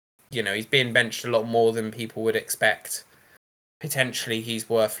being benched a lot more than people would expect. Potentially, he's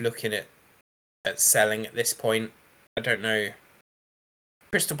worth looking at selling at this point. I don't know.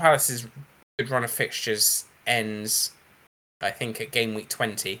 Crystal Palace's good run of fixtures ends, I think, at game week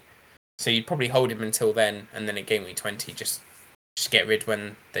 20. So you'd probably hold him until then, and then at game week 20, just get rid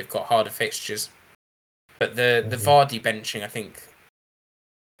when they've got harder fixtures. But the hmm Vardy benching, I think,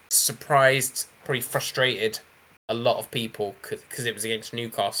 surprised, probably frustrated a lot of people because it was against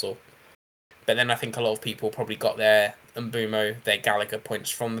Newcastle. But then I think a lot of people probably got their Mbumo, their Gallagher points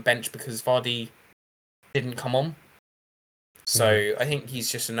from the bench because Vardy didn't come on. hmm So I think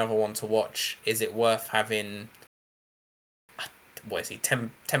he's just another one to watch. Is it worth having, what is he,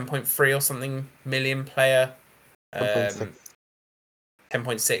 10.3 or something million player? 1.6.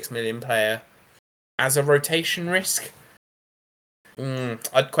 10.6 million player as a rotation risk?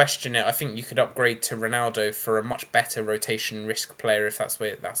 I'd question it. I think you could upgrade to Ronaldo for a much better rotation risk player if that's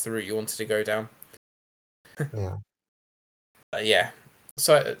the route you wanted to go down. Yeah, Yeah.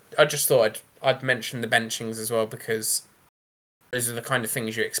 So I just thought I'd mention the benchings as well because those are the kind of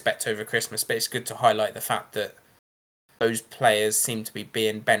things you expect over Christmas. But it's good to highlight the fact that those players seem to be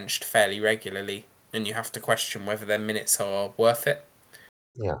being benched fairly regularly, and you have to question whether their minutes are worth it.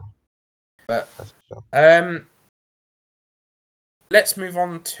 yeah, But that's for sure. let's move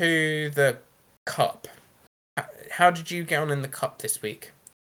on to the cup. How did you get on in the cup this week?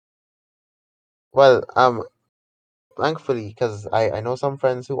 Well, thankfully, because I know some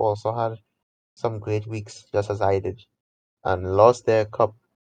friends who also had some great weeks just as I did and lost their cup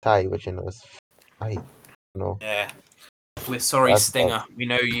tie, which is I Yeah, we're sorry, that's Stinger. We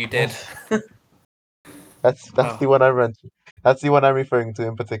know you did. that's that's Oh, the one I meant. That's the one I'm referring to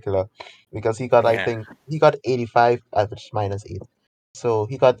in particular, because he got I yeah. think he got 85 average -8, so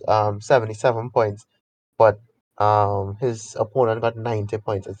he got 77 points, but his opponent got 90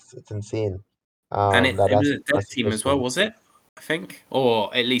 points. It's insane. And it, That it was that's a dead that's super team as well, strange. was it? I think,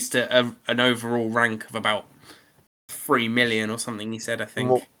 or at least an overall rank of about 3 million or something. He said, I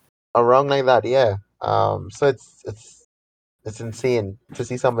Mo- think. around like that, yeah. So it's insane to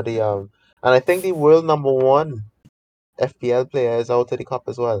see somebody and I think the world number one FPL player is out of the cup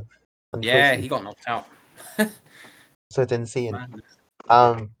as well, Yeah, he unfortunately. got knocked out. So it's insane.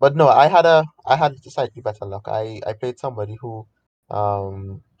 Man. But no, I had slightly better luck. I played somebody who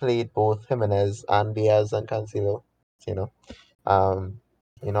played both Jimenez and Diaz and Cancelo. You know, um,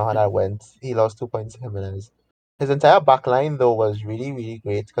 you know how that went. He lost 2 points to Jimenez. His entire back line though was really really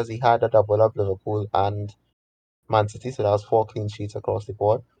great because he had a double up Liverpool and Man City, so that was 4 clean sheets across the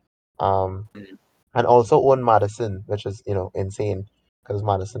board. Um, Mm. and also own Madison, which is insane because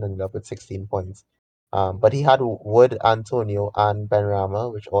Madison ended up with 16 points. But he had Wood, Antonio, and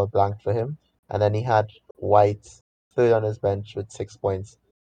Benrahma, which all blanked for him, and then he had White third on his bench with 6 points.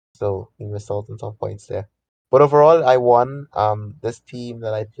 So he missed out on some points there. But overall, I won. This team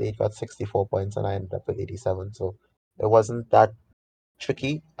that I played got 64 points, and I ended up with 87. So it wasn't that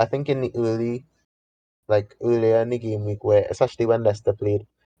tricky. I think in the earlier in the game week, where especially when Leicester played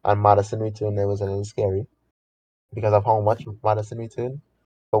and Madison returned, it was a little scary because of how much Madison returned.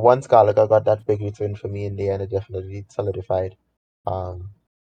 But once Gallagher got that big return for me in the end, it definitely solidified um,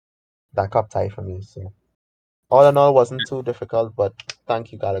 that cup tie for me. So all in all, wasn't too difficult, but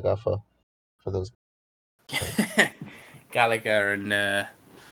thank you Gallagher for those points. Gallagher and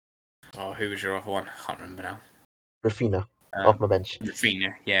who was your other one? I can't remember now. Rafina off my bench.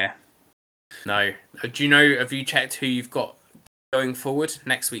 Rafinha, yeah. No. Do you know? Have you checked who you've got going forward?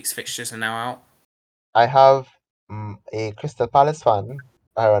 Next week's fixtures are now out. I have a Crystal Palace fan,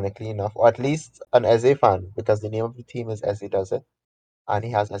 ironically enough, or at least an Eze fan, because the name of the team is Eze Does It, and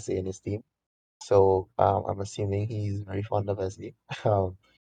he has Eze in his team. So I'm assuming he's very fond of Eze. Um,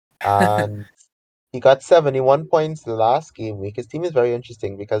 and he got 71 points the last game week. His team is very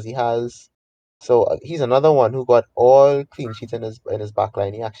interesting because he's another one who got all clean sheets in his back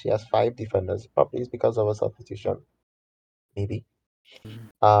line. He actually has 5 defenders. Probably it's because of a substitution, maybe.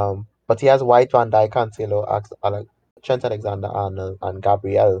 But he has White, Van Dijk, Cancelo, Trent Alexander-Arnold, and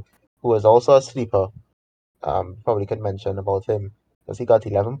Gabriel, who is also a sleeper. Probably could mention about him because he got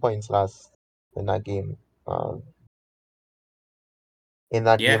 11 points last in that game. Um, in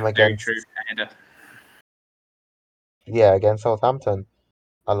that Yeah, game very true. against against Southampton,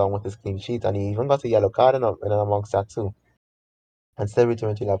 along with his clean sheet, and he even got a yellow card in amongst that too, and still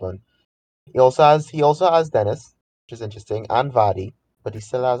returned to 11. He also has Dennis, which is interesting, and Vardy, but he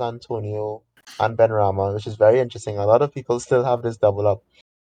still has Antonio and Benrahma, which is very interesting. A lot of people still have this double up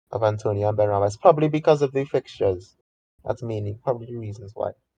of Antonio and Benrahma. It's probably because of the fixtures. That's mainly probably the reasons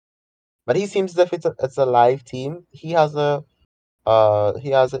why. But he seems as if it's a live team. He has an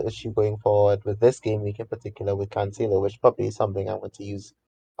issue going forward with this game week in particular with Cancelo, which probably is something I want to use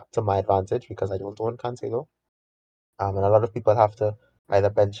to my advantage because I don't own Cancelo. And a lot of people have to either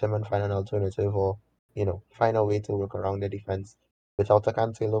bench him and find an alternative or, find a way to work around the defense without a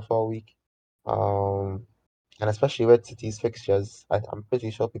Cancelo for a week. Um, and especially with City's fixtures, I'm pretty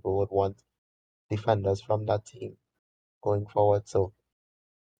sure people would want defenders from that team going forward. So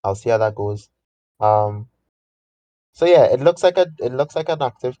I'll see how that goes. Um, so yeah, it looks like an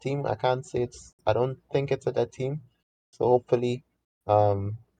active team. I don't think it's a dead team. So hopefully,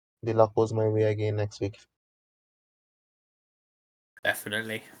 um, the luck goes my way again next week.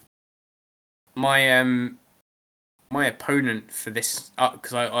 definitely. My my opponent for this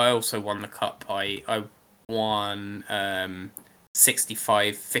because I also won the cup. I won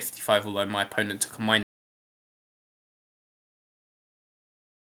 65-55, although my opponent took a minus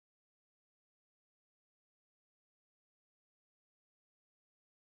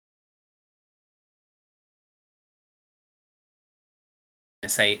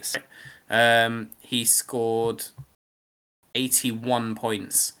eight. He scored 81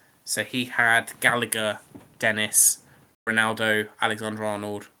 points. So he had Gallagher, Dennis, Ronaldo,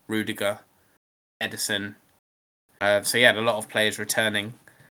 Alexander-Arnold, Rudiger, Edison. So he had a lot of players returning.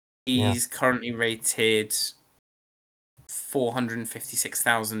 Yeah. He's currently rated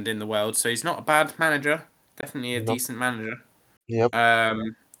 456,000 in the world, so he's not a bad manager. Definitely a Nope. decent manager. Yep.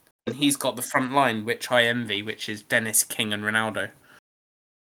 And he's got the front line, which I envy, which is Dennis, King, and Ronaldo.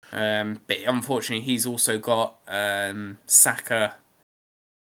 But unfortunately, he's also got Saka,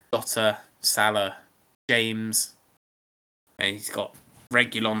 Jota, Salah, James. And he's got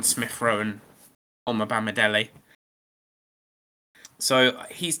Reguilon, Smith Rowe, and Omar. So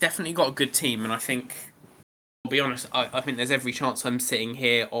he's definitely got a good team, and I think, I'll be honest, I think there's every chance I'm sitting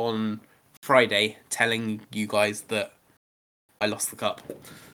here on Friday telling you guys that I lost the cup.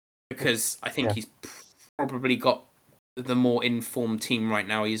 Because I think Yeah. he's probably got the more informed team right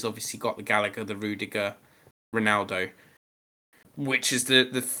now. He's obviously got the Gallagher, the Rudiger, Ronaldo. which is the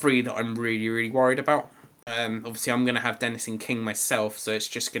three that I'm really, really worried about. Obviously, I'm going to have Dennis and King myself, so it's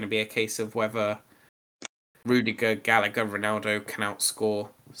just going to be a case of whether Rudiger, Gallagher, Ronaldo can outscore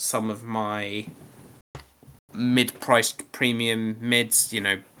some of my mid-priced premium mids.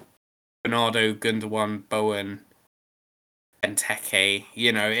 Bernardo, Gundogan, Bowen, Benteke.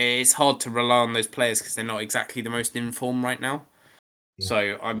 It's hard to rely on those players because they're not exactly the most in form right now. Yeah.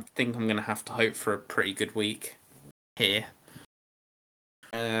 So I think I'm going to have to hope for a pretty good week here.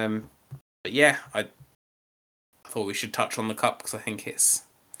 But yeah, I thought we should touch on the cup because I think it's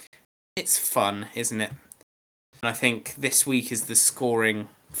fun, isn't it? And I think this week is the scoring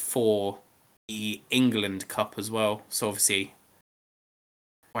for the England Cup as well. So obviously,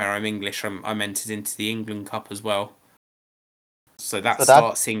 where I'm English, I'm entered into the England Cup as well. So that So that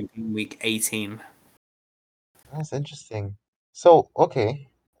starts in week 18. that's interesting. So, okay,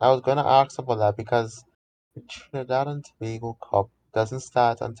 I was gonna ask about that because the Trinidad and Tobago Cup doesn't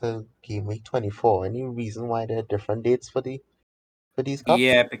start until game week 24. Any reason why there are different dates for these cups?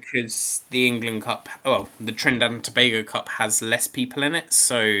 Yeah, because the England Cup, well, the Trinidad and Tobago Cup has less people in it,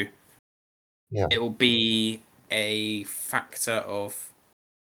 so Yeah. it will be a factor of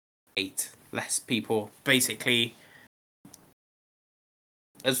 8 less people. Basically,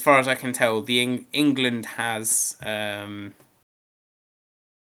 as far as I can tell, the England has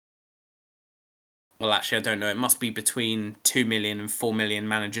well, actually, I don't know. It must be between 2 million and 4 million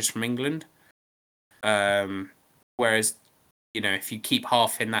managers from England. Whereas, if you keep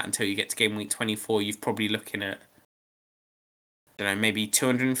half in that until you get to game week 24, you're probably looking at, I don't know, maybe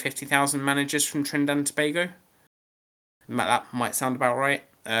 250,000 managers from Trinidad and Tobago. That might sound about right.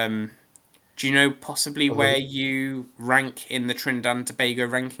 Do you know possibly where Probably. you rank in the Trinidad and Tobago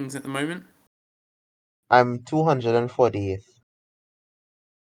rankings at the moment? I'm 248th.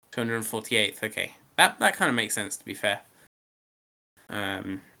 248th. Okay, that kind of makes sense, to be fair.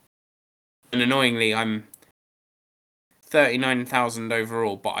 And annoyingly, I'm 39,000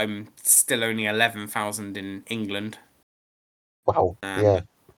 overall, but I'm still only 11,000 in England, Wow. and Yeah.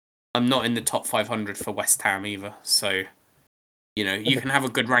 I'm not in the top 500 for West Ham either. So you can have a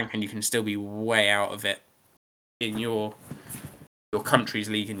good rank and you can still be way out of it in your country's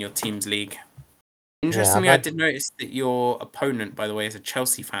league and your team's league. Yeah, I'm Interestingly, I not. did notice that your opponent, by the way, is a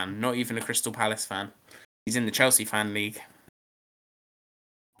Chelsea fan, not even a Crystal Palace fan. He's in the Chelsea fan league.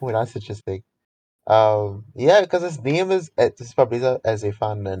 Oh, that's interesting. Yeah, because his name is it's probably as a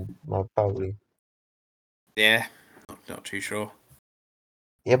fan then, probably. Yeah, not too sure.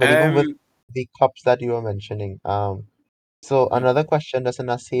 Yeah, but even with Um, the cups that you were mentioning, so another question that's in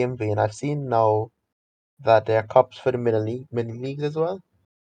that same vein, I've seen now that there are cups for the mini leagues as well.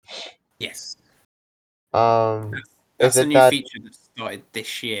 yes, Um, that's, is that's a it new that, feature that started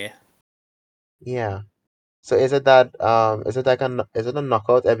this year. yeah. So is it that is it like is it a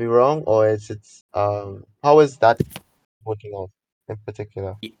knockout every round, or is it how is that working out in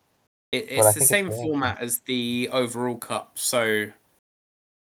particular? Well, It's I the think it's same round. format as the overall cup. So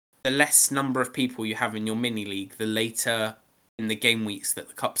the less number of people you have in your mini league, the later in the game weeks that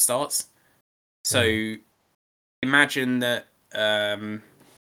the cup starts. Mm, So imagine that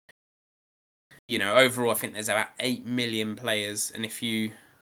overall I think there's about 8 million players, and if you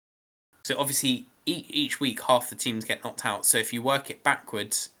so obviously each week half the teams get knocked out. So if you work it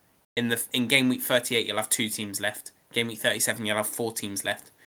backwards, in game week 38 you'll have 2 teams left. Game week 37 you'll have 4 teams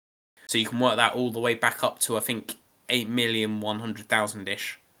left. So you can work that all the way back up to I think 8,100,000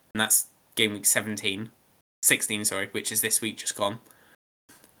 ish, and that's game week 16, sorry, which is this week just gone.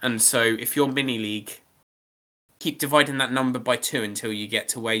 And so if your mini league, keep dividing that number by 2 until you get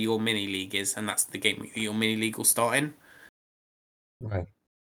to where your mini league is, and that's the game week that your mini league will start in. right.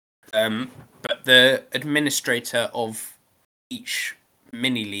 But the administrator of each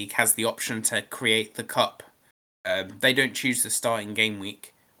mini league has the option to create the cup. They don't choose the starting game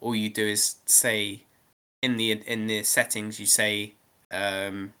week. All you do is say in the settings, you say,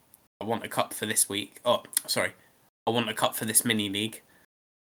 I want a cup for this week. Oh, sorry, I want a cup for this mini league.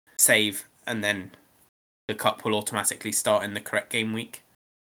 Save, and then the cup will automatically start in the correct game week.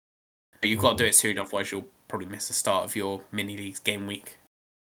 But you've got to do Mm. it soon, otherwise you'll probably miss the start of your mini league's game week.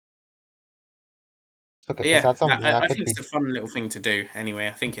 Okay, But is yeah, that something I that I could think be? it's a fun little thing to do. Anyway,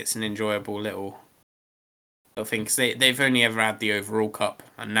 I think it's an enjoyable little thing because they've only ever had the overall cup,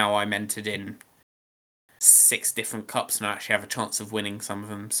 and now I'm entered in 6 different cups, and I actually have a chance of winning some of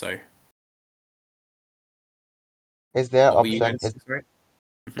them. So, Is there what were you going option? to say? Sorry?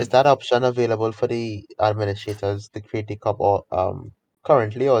 Is that option available for the administrators to create the cup or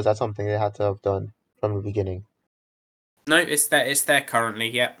currently, or is that something they had to have done from the beginning? No, it's there currently.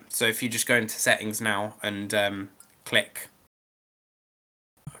 Yeah. So if you just go into settings now and click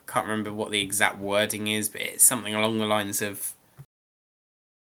can't remember what the exact wording is, but it's something along the lines of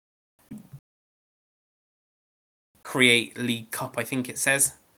create League Cup, I think it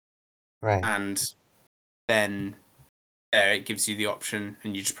says. Right. And then it gives you the option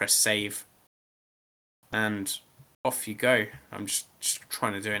and you just press save. And off you go. I'm just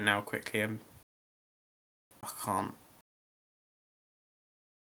trying to do it now quickly. I can't.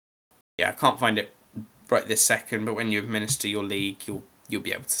 Yeah, I can't find it right this second, but when you administer your league, you'll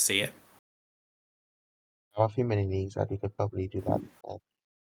be able to see it. There are a few mini leagues that we could probably do that.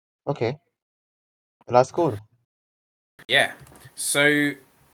 Okay, that's cool. Yeah. So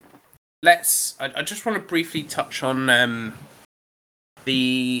I just want to briefly touch on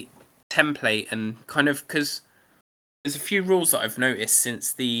the template and kind of, because there's a few rules that I've noticed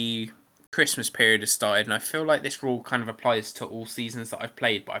since the Christmas period has started, and I feel like this rule kind of applies to all seasons that I've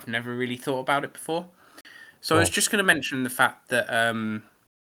played, but I've never really thought about it before. So I was Right. just going to mention the fact that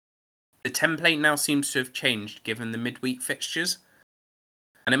the template now seems to have changed given the midweek fixtures,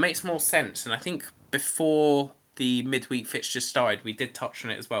 and it makes more sense. And I think before the midweek fixtures started, we did touch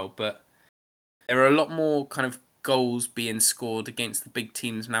on it as well, but there are a lot more kind of goals being scored against the big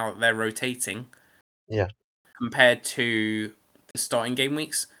teams now that they're rotating. Yeah. Compared to the starting game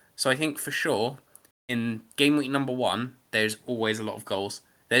weeks. So I think for sure in game week number 1, there's always a lot of goals.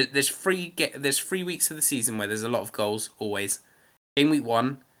 There's 3 weeks of the season where there's a lot of goals always. Game week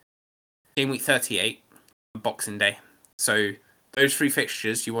 1, game week 38, and Boxing Day. So those 3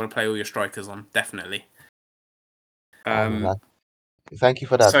 fixtures you want to play all your strikers on, definitely. Thank you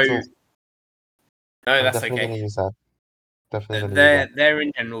for that So too. no, I'm that's definitely okay. gonna use that. Definitely gonna use that. They're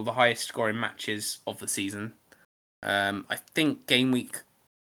in general the highest scoring matches of the season. I think game week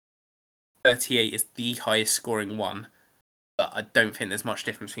 38 is the highest scoring one, but I don't think there's much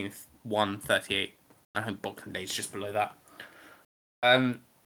difference between 138. I think Boxing Day is just below that.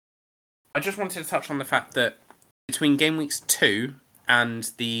 I just wanted to touch on the fact that between game weeks 2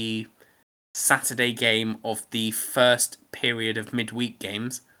 and the Saturday game of the first period of midweek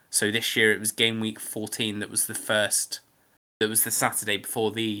games, so this year it was game week 14 that was the Saturday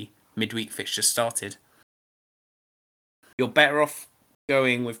before the midweek fixture started. You're better off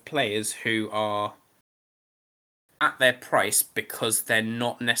going with players who are at their price because they're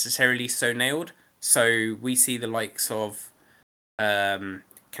not necessarily so nailed. So we see the likes of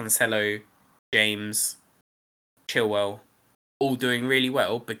Cancelo, James, Chilwell, all doing really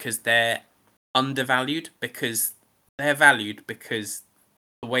well because they're undervalued, because they're valued because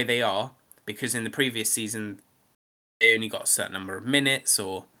the way they are, because in the previous season they only got a certain number of minutes,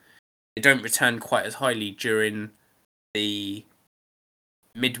 or they don't return quite as highly during the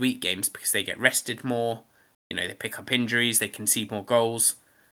midweek games because they get rested more. You know, they pick up injuries, they concede more goals.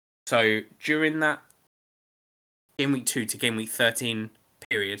 So during that game week 2 to game week 13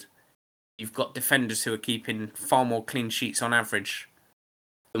 period, you've got defenders who are keeping far more clean sheets on average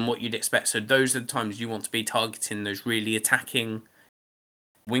than what you'd expect. So those are the times you want to be targeting those really attacking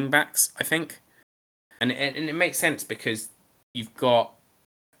wing backs, I think. And it makes sense because you've got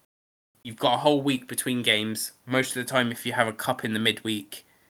a whole week between games. Most of the time, if you have a cup in the midweek,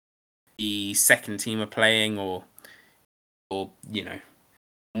 the second team are playing, or you know,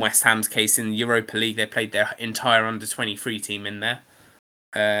 West Ham's case in the Europa League, they played their entire under-23 team in there.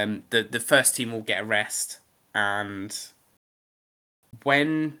 The first team will get a rest, and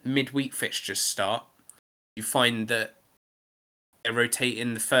when midweek fixtures start, you find that they're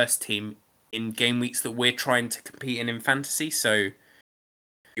rotating the first team in game weeks that we're trying to compete in fantasy. So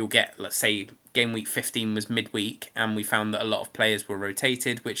you'll get, let's say, game week 15 was midweek, and we found that a lot of players were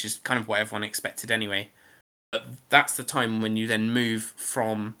rotated, which is kind of what everyone expected anyway. But that's the time when you then move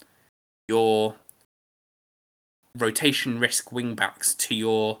from your rotation risk wing backs to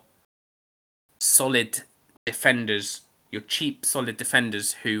your solid defenders, your cheap solid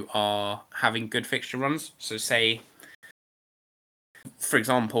defenders who are having good fixture runs. So say, for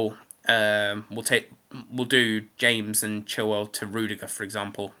example, we'll do James and Chilwell to Rudiger, for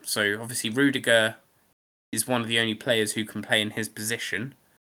example. So obviously Rudiger is one of the only players who can play in his position.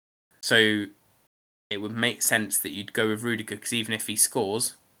 So it would make sense that you'd go with Rudiger because even if he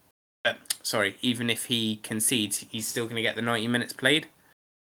scores, even if he concedes, he's still going to get the 90 minutes played.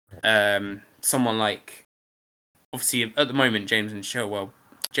 Someone like, obviously at the moment, James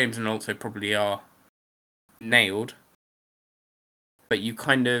and also probably are nailed, but you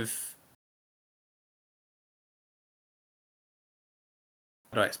kind of,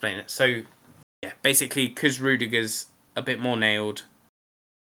 how do I explain it? So yeah, basically because Rudiger's a bit more nailed,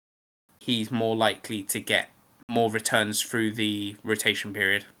 he's more likely to get more returns through the rotation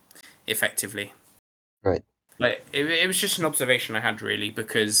period, effectively. Right. Like it was just an observation I had really,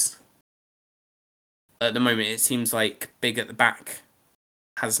 because at the moment it seems like big at the back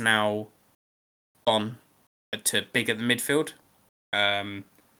has now gone to big at the midfield.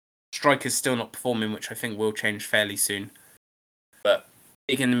 Striker's still not performing, which I think will change fairly soon. But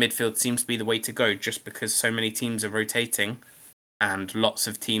big in the midfield seems to be the way to go, just because so many teams are rotating and lots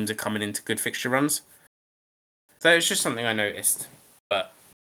of teams are coming into good fixture runs. So it's just something I noticed. But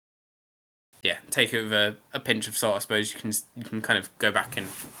yeah, take it with a pinch of salt, I suppose. You can kind of go back and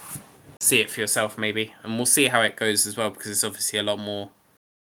see it for yourself, maybe, and we'll see how it goes as well, because it's obviously a lot more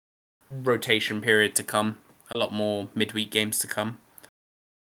rotation period to come, a lot more midweek games to come.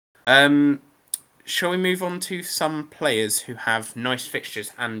 Shall we move on to some players who have nice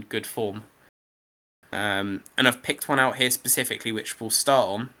fixtures and good form? And I've picked one out here specifically, which we'll start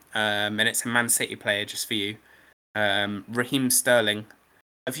on, and it's a Man City player just for you, Raheem Sterling.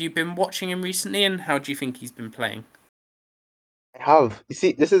 Have you been watching him recently, and how do you think he's been playing? I have. You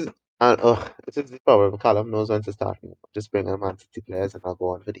see, this is the problem. Callum knows when to start. Just bring a Man City players and I'll go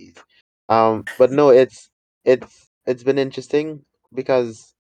on for these. But no, it's been interesting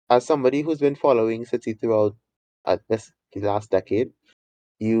because as somebody who's been following City throughout the last decade,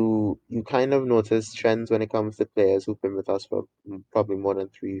 you kind of notice trends when it comes to players who've been with us for probably more than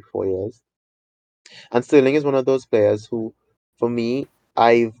 3, 4 years. And Sterling is one of those players who, for me,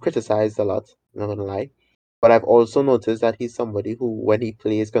 I've criticized a lot, I'm not gonna lie. But I've also noticed that he's somebody who, when he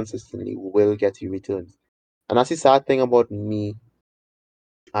plays consistently, will get you returns. And that's the sad thing about me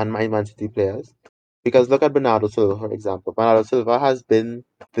and my Man City players. Because look at Bernardo Silva, for example. Bernardo Silva has been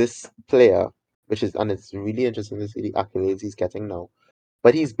this player, and it's really interesting to see the accolades he's getting now.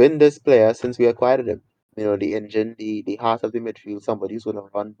 But he's been this player since we acquired him. You know, the engine, the heart of the midfield, somebody who's going to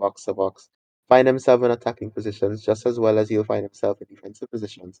run box to box, find himself in attacking positions just as well as he'll find himself in defensive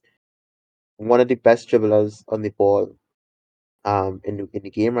positions. One of the best dribblers on the ball in the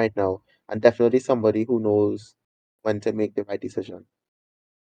game right now, and definitely somebody who knows when to make the right decision.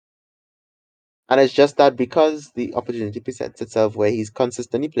 And it's just that because the opportunity presents itself where he's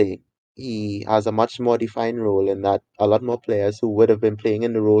consistently playing, he has a much more defined role in that a lot more players who would have been playing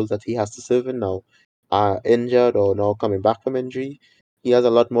in the roles that he has to serve in now are injured or now coming back from injury. He has a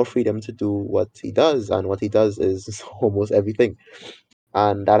lot more freedom to do what he does, and what he does is almost everything.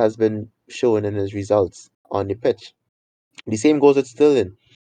 And that has been shown in his results on the pitch. The same goes with Sterling.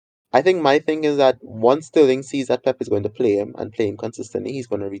 I think my thing is that once Sterling sees that Pep is going to play him and play him consistently, he's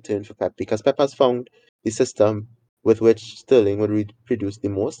going to return for Pep because Pep has found the system with which Sterling would produce the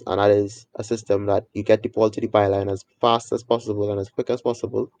most, and that is a system that you get the ball to the byline as fast as possible and as quick as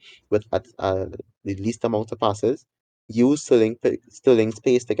possible with the least amount of passes. Use Sterling's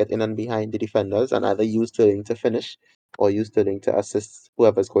pace to get in and behind the defenders, and either use Sterling to finish or use Sterling to assist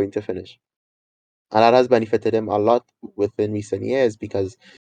whoever's going to finish. And that has benefited him a lot within recent years because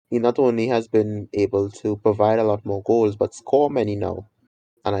he not only has been able to provide a lot more goals, but score many now.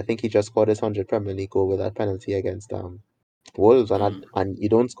 And I think he just scored his 100th Premier League goal with that penalty against Wolves. And you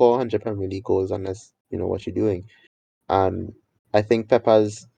don't score 100 Premier League goals unless you know what you're doing. And I think Pep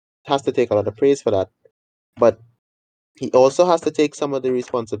has to take a lot of praise for that. But he also has to take some of the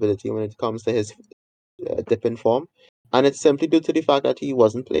responsibility when it comes to his dip in form. And it's simply due to the fact that he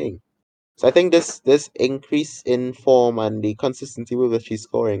wasn't playing. So I think this increase in form and the consistency with which he's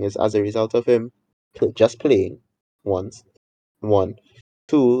scoring is as a result of him just playing once. One.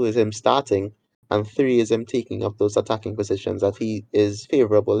 Two is him starting, and three is him taking up those attacking positions that he is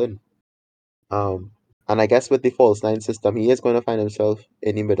favorable in. Um, and I guess with the false nine system, he is going to find himself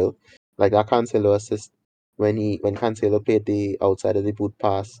in the middle, like that Cancelo assist when Cancelo played the outside of the boot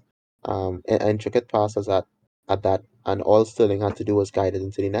pass, an intricate passes at that, and all Sterling had to do was guide it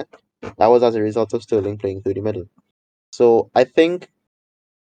into the net. That was as a result of Sterling playing through the middle. So I think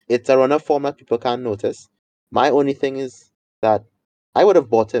it's a run of form that people can't notice. My only thing is that I would have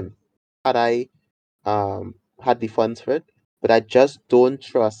bought him had I had the funds for it, but I just don't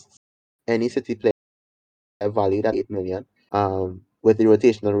trust any City player valued at 8 million with the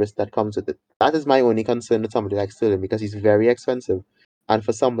rotational risk that comes with it. That is my only concern with somebody like Sterling because he's very expensive. And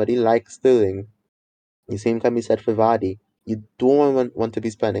for somebody like Sterling, the same can be said for Vardy. You don't want to be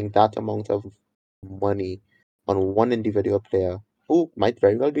spending that amount of money on one individual player who might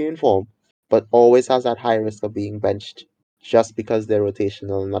very well be in form, but always has that high risk of being benched just because they're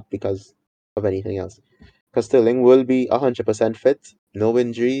rotational, not because of anything else. Because Sterling will be 100% fit, no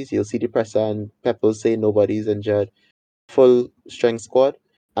injuries. You'll see the presser and Pep will say nobody's injured, full strength squad,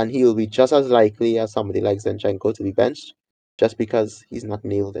 and he'll be just as likely as somebody like Zinchenko to be benched just because he's not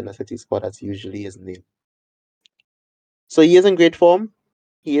nailed in a City squad as usually is nailed. So he is in great form.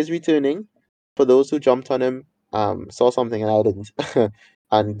 He is returning. For those who jumped on him saw something and I didn't,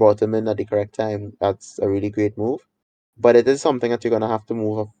 and brought him in at the correct time. That's a really great move. But it is something that you're gonna have to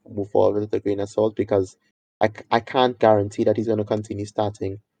move forward with a grain of salt because I can't guarantee that he's gonna continue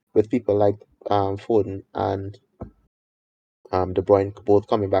starting with people like Foden and De Bruyne both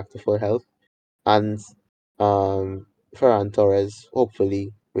coming back to full health, and um Ferran Torres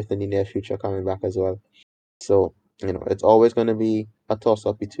hopefully within the near future coming back as well. So, it's always going to be a toss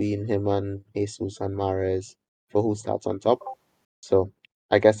up between him and Jesus and Mares for who starts on top. So,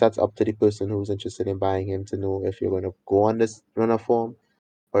 I guess that's up to the person who's interested in buying him to know if you're going to go on this run of form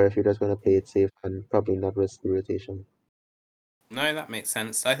or if you're just going to play it safe and probably not risk the rotation. No, that makes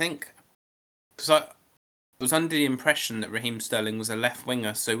sense. I think because I was under the impression that Raheem Sterling was a left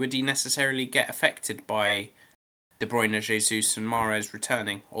winger, so would he necessarily get affected by De Bruyne, Jesus, and Mahrez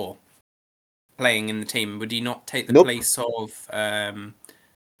returning or playing in the team? Would he not take the Nope. place of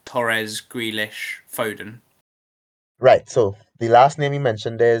Torres, Grealish, Foden? Right. So, the last name you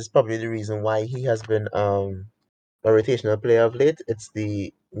mentioned there is probably the reason why he has been a rotational player of late. It's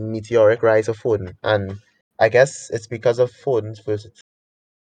the meteoric rise of Foden. And I guess it's because of Foden's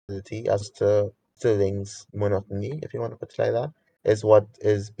versatility as to Sterling's monotony, if you want to put it like that, is what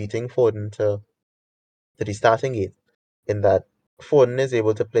is beating Foden to the starting gate. In that Foden is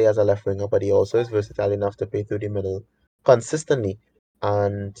able to play as a left winger, but he also is versatile enough to play through the middle consistently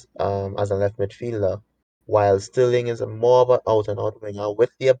and as a left midfielder, while Sterling is a more of an out and out winger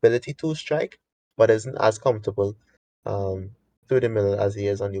with the ability to strike, but isn't as comfortable um, through the middle as he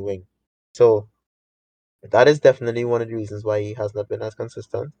is on the wing. So that is definitely one of the reasons why he has not been as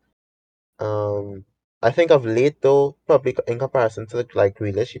consistent. Um, I think of late though, probably in comparison to like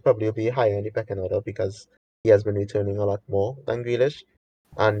Grealish, he probably will be higher in the pecking order because he has been returning a lot more than Grealish.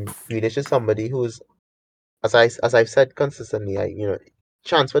 And Grealish is somebody who's, as I've said consistently,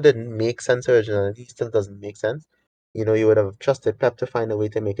 transfer didn't make sense originally, and he still doesn't make sense. You would have trusted Pep to find a way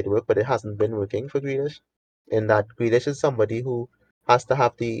to make it work, but it hasn't been working for Grealish. In that Grealish is somebody who has to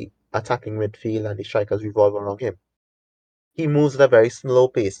have the attacking midfield and the strikers revolve around him. He moves at a very slow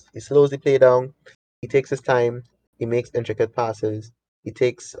pace. He slows the play down. He takes his time. He makes intricate passes. He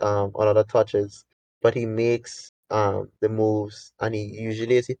takes a lot of touches, but he makes the moves, and he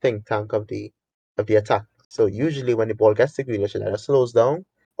usually is the think tank of the attack. So usually when the ball gets to Grealish, it either slows down,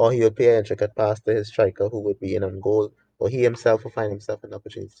 or he would play an intricate pass to his striker, who would be in on goal, or he himself will find himself an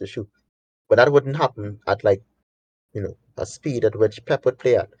opportunity to shoot. But that wouldn't happen at like a speed at which Pep would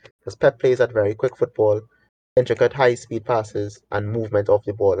play at, because Pep plays at very quick football, intricate high speed passes, and movement off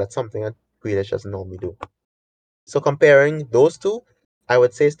the ball. That's something that Grealish doesn't normally do. So comparing those two, I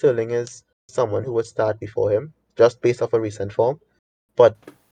would say Sterling is someone who would start before him, just based off a recent form. But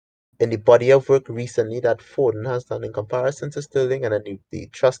in the body of work recently that Foden has done in comparison to Sterling, and then the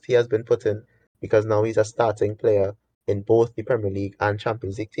trust he has been put in, because now he's a starting player in both the Premier League and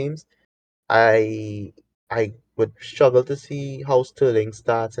Champions League teams, I I would struggle to see how Sterling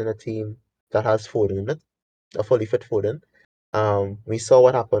starts in a team that has Foden in it, a fully fit Foden. We saw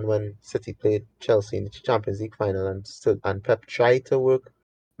what happened when City played Chelsea in the Champions League final, and Pep tried to work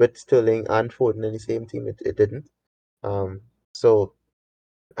with Sterling and Foden in the same team. It didn't. So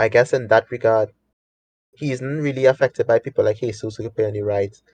I guess in that regard, he isn't really affected by people like Jesus who can play on the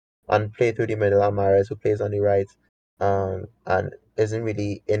right and play through the middle, and Mahrez who plays on the right, and isn't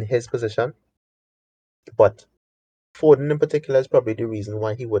really in his position. But Foden in particular is probably the reason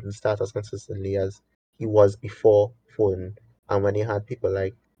why he wouldn't start as consistently as he was before Foden. And when he had people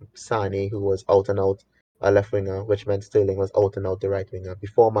like Sane, who was out and out a left winger, which meant Sterling was out and out the right winger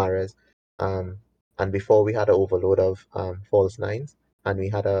before Mahrez, um, and before we had an overload of false nines and we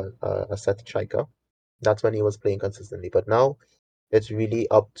had a set striker, that's when he was playing consistently. But now it's really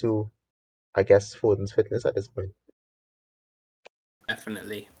up to, I guess, Foden's fitness at this point.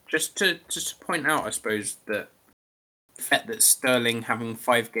 Definitely. Just to point out, I suppose that the fact that Sterling having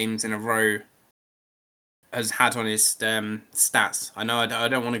 5 games in a row has had on his stats. I know I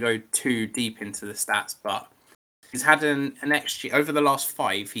don't want to go too deep into the stats, but he's had an XG over the last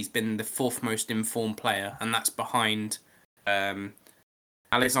 5. He's been the 4th most informed player, and that's behind um,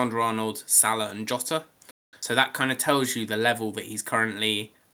 Alexander-Arnold, Salah, and Jota. So that kind of tells you the level that he's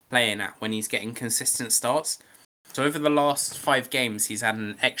currently playing at when he's getting consistent starts. So over the last 5 games, he's had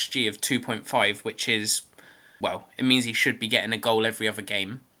an XG of 2.5, which is, well, it means he should be getting a goal every other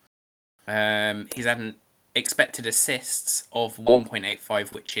game. He's had an expected assists of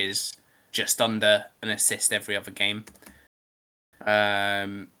 1.85, which is just under an assist every other game.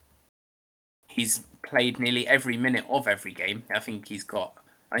 He's played nearly every minute of every game. I think he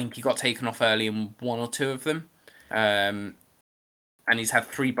got taken off early in 1 or 2 of them. and he's had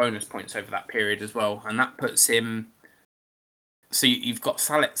 3 bonus points over that period as well, and that puts him. So you've got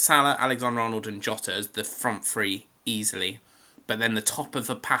Salah, Alexander-Arnold, and Jota as the front 3 easily, but then the top of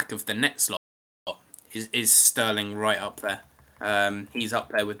the pack of the next lot is Sterling right up there. He's up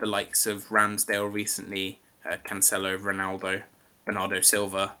there with the likes of Ramsdale recently, Cancelo, Ronaldo, Bernardo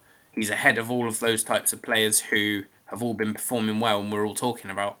Silva. He's ahead of all of those types of players who have all been performing well and we're all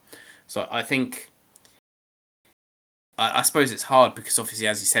talking about. So I think, I suppose it's hard because obviously,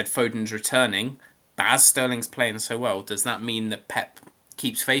 as you said, Foden's returning, but as Sterling's playing so well, does that mean that Pep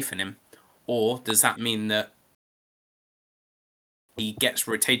keeps faith in him? Or does that mean that he gets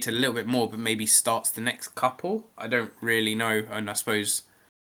rotated a little bit more, but maybe starts the next couple? I don't really know, and I suppose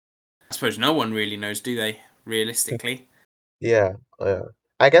no one really knows, do they? Realistically, Yeah,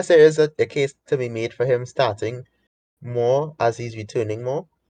 I guess there is a case to be made for him starting more as he's returning more.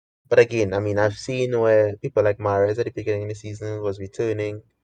 But again, I mean, I've seen where people like Mahrez at the beginning of the season was returning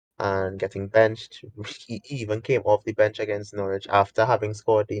and getting benched. He even came off the bench against Norwich after having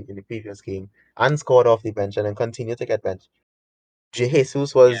scored in the previous game and scored off the bench and then continued to get benched.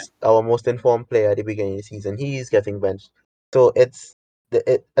 Jesus yeah. was our most informed player at the beginning of the season. He's getting benched. So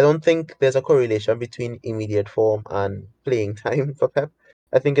I don't think there's a correlation between immediate form and playing time for Pep.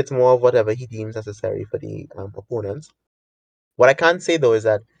 I think it's more of whatever he deems necessary for the opponents. What I can say though is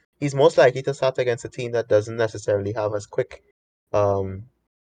that he's most likely to start against a team that doesn't necessarily have as quick um,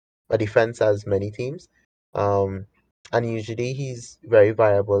 a defense as many teams. Um, and usually he's very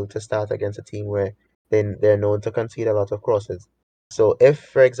viable to start against a team where they're known to concede a lot of crosses. So if,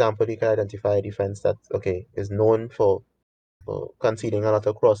 for example, you can identify a defense that is known for conceding a lot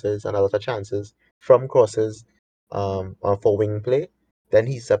of crosses and a lot of chances from crosses or for wing play, then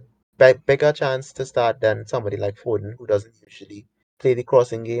he's a bigger chance to start than somebody like Foden, who doesn't usually play the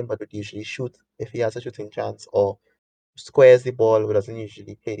crossing game but would usually shoot if he has a shooting chance, or squares the ball but doesn't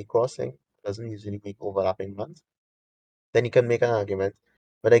usually play the crossing, doesn't usually make overlapping runs. Then you can make an argument.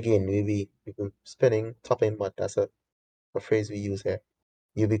 But again, we'll be spinning top in mud. That's a phrase we use here.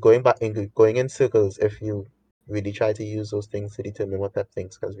 You'll be going in circles if you really try to use those things to determine what Pep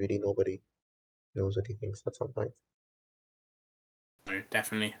thinks, because really nobody knows what he thinks at some point. No,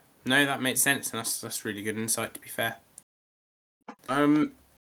 definitely. No, that makes sense, and that's really good insight. To be fair, there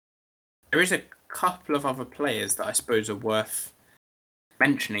is a couple of other players that I suppose are worth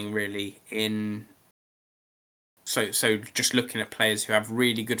mentioning. Really, in so just looking at players who have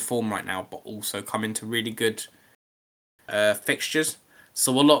really good form right now, but also come into really good fixtures.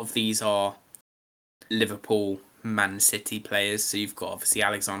 So a lot of these are Liverpool, Man City players. So you've got obviously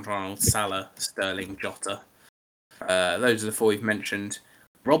Alexander-Arnold, Salah, Sterling, Jota. Those are the 4 we've mentioned.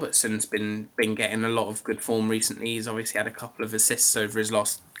 Robertson's been getting a lot of good form recently. He's obviously had a couple of assists over his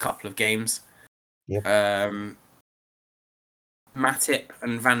last couple of games. Yep. Matip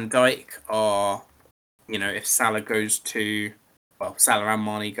and Van Dijk are, if Salah goes to, Salah and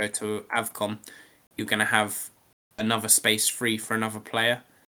Mane go to Avcon, you're going to have another space free for another player.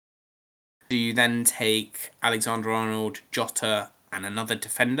 Do you then take Alexander-Arnold, Jota, and another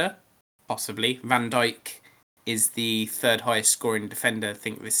defender? Possibly. Van Dijk is the 3rd highest scoring defender, I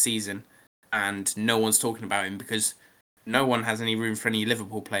think, this season, and no one's talking about him because no one has any room for any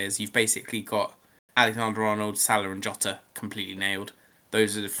Liverpool players. You've basically got Alexander-Arnold, Salah, and Jota completely nailed.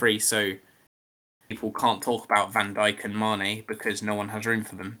 Those are the 3, so people can't talk about Van Dijk and Mane because no one has room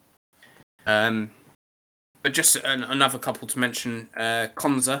for them. But just another couple to mention,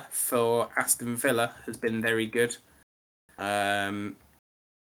 Konza for Aston Villa has been very good.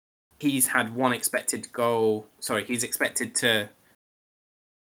 He's had 1 expected goal. Sorry, he's expected to,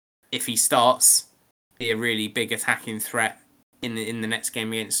 if he starts, be a really big attacking threat in the next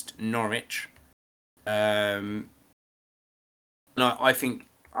game against Norwich. No, I think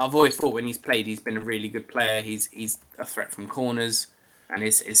I've always thought when he's played, he's been a really good player. He's a threat from corners, and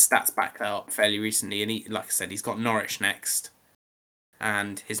his stats back that up fairly recently. And he, like I said, he's got Norwich next,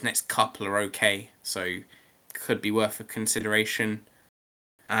 and his next couple are okay, so could be worth a consideration.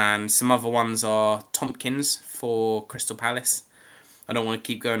 And some other ones are Tompkins for Crystal Palace. I don't want to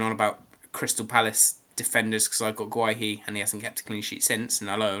keep going on about Crystal Palace defenders because I've got Guahi and he hasn't kept a clean sheet since, and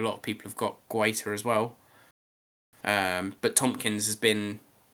I know a lot of people have got Guaita as well. But Tompkins has been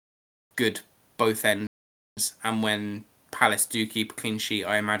good both ends, and when Palace do keep a clean sheet,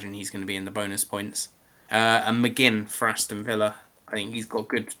 I imagine he's going to be in the bonus points. And McGinn for Aston Villa, I think he's got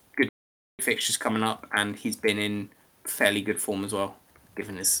good fixtures coming up, and he's been in fairly good form as well,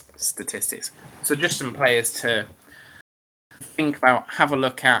 given his statistics. So just some players to think about, have a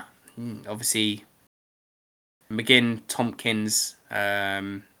look at. Obviously, McGinn, Tompkins,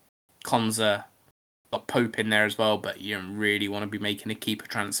 Konza, got Pope in there as well, but you don't really want to be making a keeper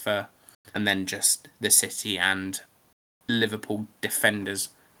transfer. And then just the City and Liverpool defenders,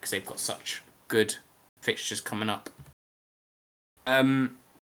 because they've got such good fixtures coming up.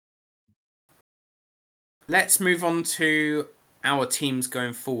 Let's move on to our teams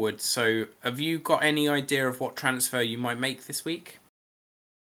going forward. So, have you got any idea of what transfer you might make this week?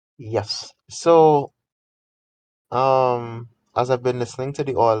 Yes. So, as I've been listening to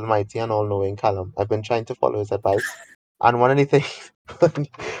the almighty and all-knowing Callum, I've been trying to follow his advice. And one of the things,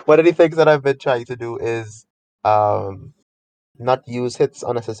 one of the things that I've been trying to do is, not use hits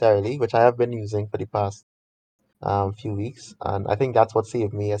unnecessarily, which I have been using for the past few weeks, and I think that's what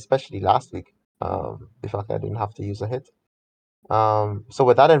saved me, especially last week. The fact that I didn't have to use a hit. So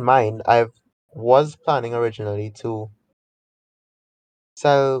with that in mind, I was planning originally to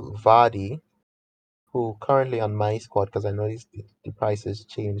sell Vardy, who currently on my squad, because I know the prices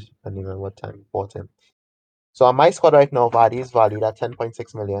changed depending on what time you bought him. So on my squad right now, Vardy is valued at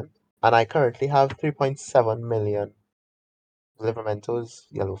 10.6 million, and I currently have 3.7 million. Livermento's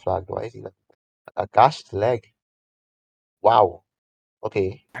yellow flag. Why is he like a gashed leg? Wow.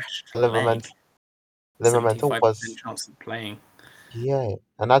 Okay. Ashed leg. Liverment Livermento 75% was, chance of playing. yeah,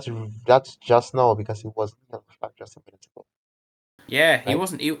 and that's just now because he wasn't yellow flag just a minute ago, Yeah, he right?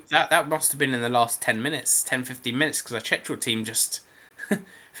 wasn't. That must have been in the last 10 minutes, 10, 15 minutes, because I checked your team just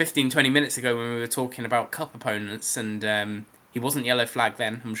 15, 20 minutes ago when we were talking about cup opponents, and he wasn't yellow flag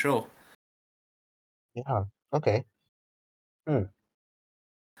then, I'm sure. Yeah. Okay. Hmm.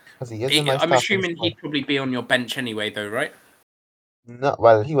 Because he is in my I'm starting assuming squad. he'd probably be on your bench anyway, though, right? No,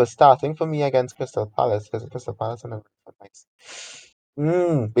 well, he was starting for me against Crystal Palace because Crystal Palace and nice.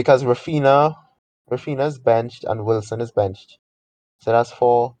 Because Rafina's benched and Wilson is benched. So that's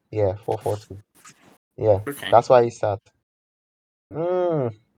four. Yeah, 4-4-2. Yeah, Okay. that's why he start.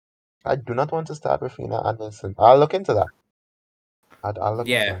 I do not want to start Rafina and Wilson. I'll look into that. I'll look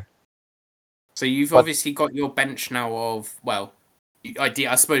into Yeah. that. So you've But obviously got your bench now of, well,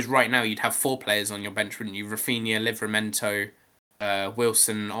 I suppose right now you'd have 4 players on your bench, wouldn't you? Rafinha, Livramento,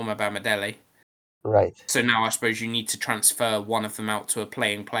 Wilson, Omar. right. So now I suppose you need to transfer one of them out to a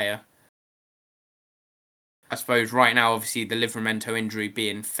playing player. I suppose right now, obviously, the Livramento injury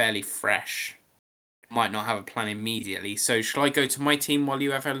being fairly fresh, might not have a plan immediately. So shall I go to my team while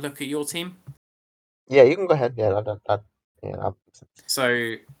you have a look at your team? Yeah, you can go ahead. Yeah, yeah, that makes sense.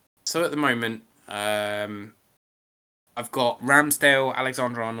 So at the moment, I've got Ramsdale,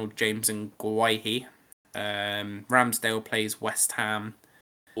 Alexander-Arnold, James, and Guahi. Ramsdale plays West Ham,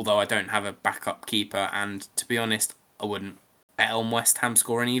 although I don't have a backup keeper, and to be honest, I wouldn't bet on West Ham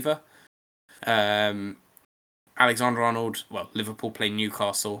scoring either. Um, Alexander-Arnold, well, Liverpool play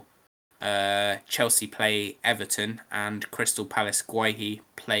Newcastle. Chelsea play Everton, and Crystal Palace Guahi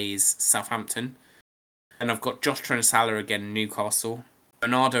plays Southampton. And I've got Josh Trincala again, Newcastle.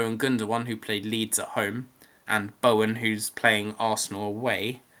 Bernardo and Gundogan, who played Leeds at home, and Bowen, who's playing Arsenal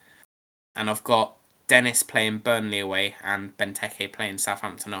away. And I've got Dennis playing Burnley away, and Benteke playing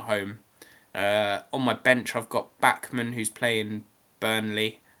Southampton at home. On my bench, I've got Bachmann, who's playing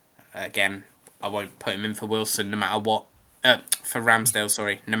Burnley. Again, I won't put him in for Wilson no matter what. For Ramsdale,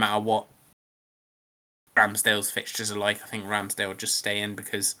 sorry, no matter what Ramsdale's fixtures are like. I think Ramsdale will just stay in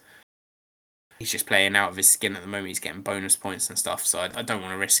because he's just playing out of his skin at the moment. He's getting bonus points and stuff, so I don't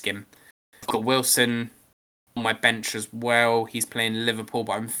want to risk him. I've got Wilson on my bench as well. He's playing Liverpool,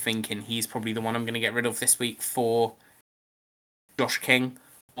 but I'm thinking he's probably the one I'm going to get rid of this week for Josh King.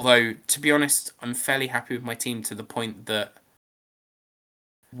 Although, to be honest, I'm fairly happy with my team to the point that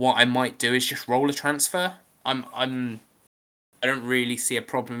what I might do is just roll a transfer. I don't really see a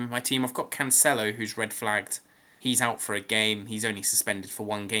problem with my team. I've got Cancelo, who's red flagged. He's out for a game. He's only suspended for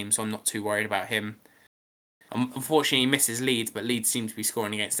 1 game, so I'm not too worried about him. Unfortunately, he misses Leeds, but Leeds seem to be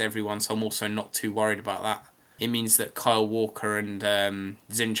scoring against everyone, so I'm also not too worried about that. It means that Kyle Walker and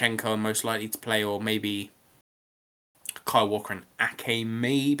Zinchenko are most likely to play, or maybe Kyle Walker and Ake,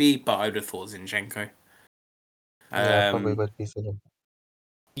 maybe, but I would have thought Zinchenko. Yeah, probably Um, would be so.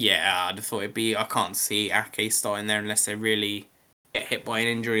 yeah, I'd have thought it'd be. I can't see Ake starting there unless they really get hit by an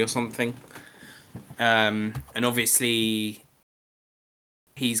injury or something. And obviously,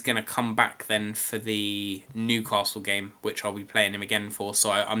 he's going to come back then for the Newcastle game, which I'll be playing him again for. So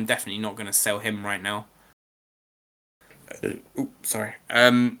I'm definitely not going to sell him right now. Sorry.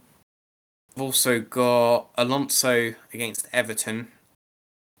 I've also got Alonso against Everton,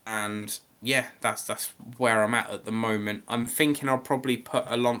 and yeah, that's where I'm at the moment. I'm thinking I'll probably put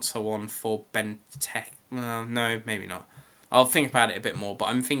Alonso on for Benteke. Well, no, maybe not. I'll think about it a bit more, but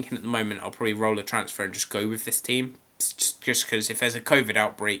I'm thinking at the moment I'll probably roll a transfer and just go with this team just because if there's a COVID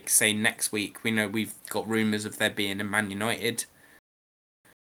outbreak, say next week, we know we've got rumours of there being a Man United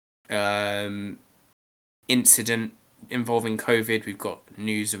incident involving COVID. We've got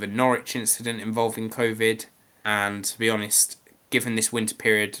news of a Norwich incident involving COVID. And to be honest, given this winter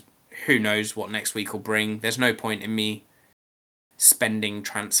period, who knows what next week will bring. There's no point in me spending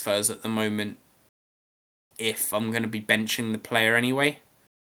transfers at the moment if I'm going to be benching the player anyway.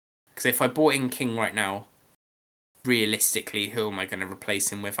 Because if I bought in King right now, realistically, who am I going to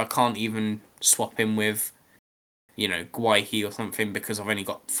replace him with? I can't even swap him with, Guaihi or something because I've only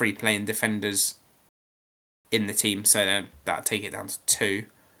got 3 playing defenders in the team, so then that'll take it down to 2.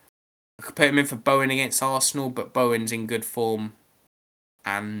 I could put him in for Bowen against Arsenal, but Bowen's in good form,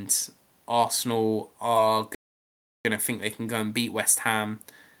 and Arsenal are going to think they can go and beat West Ham,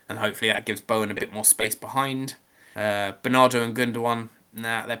 and hopefully that gives Bowen a bit more space behind. Bernardo and Gundogan,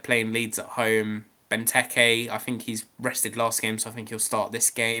 they're playing Leeds at home. Benteke, I think he's rested last game, so I think he'll start this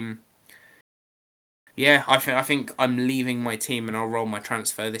game. Yeah, I think I'm leaving my team and I'll roll my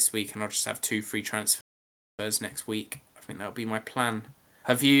transfer this week, and I'll just have 2 free transfers next week. I think that'll be my plan.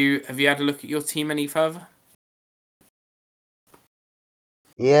 Have you had a look at your team any further?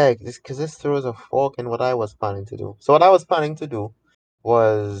 Yeah, because this throws a fork in what I was planning to do. So what I was planning to do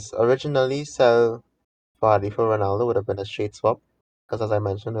was originally sell Vardy for Ronaldo would have been a straight swap. Because as I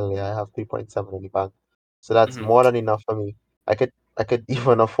mentioned earlier, I have 3.7 in the bank. So that's Mm-hmm. more than enough for me. I could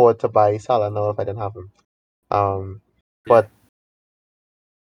even afford to buy Salah now if I didn't have him. Yeah. But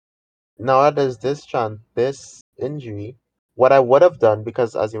now that there's this injury, what I would have done,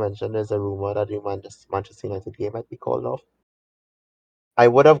 because as you mentioned, there's a rumor that the Manchester United game might be called off. I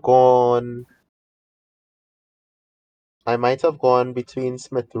would have gone. I might have gone between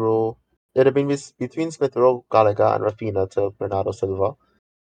Smith Rowe. It'd have been between Smith Rowe, Gallagher, and Rafinha to Bernardo Silva.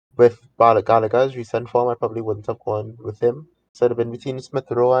 With Gallagher's recent form, I probably wouldn't have gone with him. So it'd have been between Smith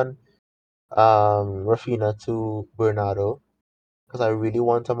Rowe and Rafinha to Bernardo, because I really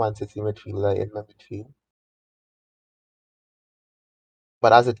want a Man City midfielder in my midfield.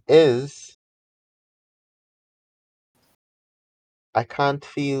 But as it is, I can't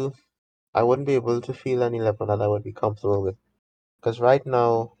feel. I wouldn't be able to feel an 11 that I would be comfortable with. Because right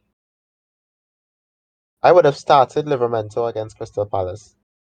now, I would have started Livermore against Crystal Palace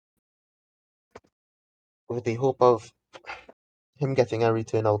with the hope of him getting a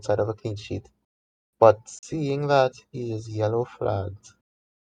return outside of a clean sheet. But seeing that he is yellow flagged,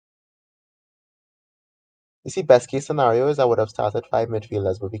 you see, best case scenario is I would have started 5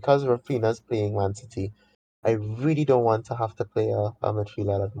 midfielders, but because Rafinha's playing Man City, I really don't want to have to play a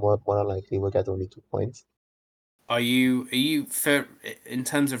midfielder that more than likely will get only 2 points. Are you for in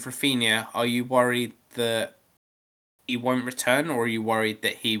terms of Rafinha? Are you worried that he won't return, or are you worried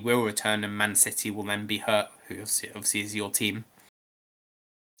that he will return and Man City will then be hurt? Who obviously is your team.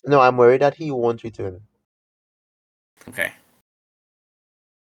 No, I'm worried that he won't return. Okay.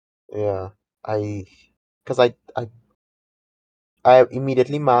 Yeah, I because I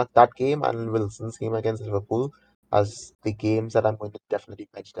immediately marked that game and Wilson's game against Liverpool as the games that I'm going to definitely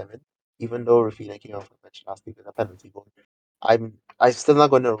bench them in. Even though Rafinha came off the bench last week with a penalty goal, I'm still not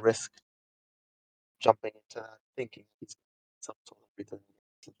going to risk jumping into that thinking he's some sort of return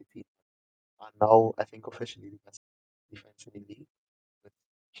to the team. And now I think officially the best defense in the league with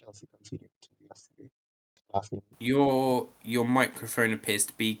Chelsea conceding to yesterday last game. Your microphone appears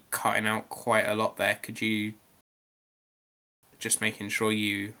to be cutting out quite a lot there. Could you just making sure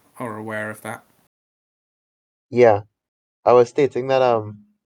you are aware of that? Yeah, I was stating that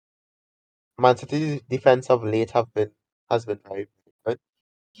Man City's defense of late has been very good.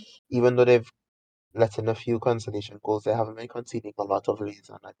 Even though they've let in a few consolation goals, they haven't been conceding a lot of leads,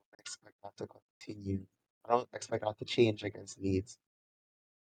 and I don't expect that to continue. I don't expect that to change against Leeds.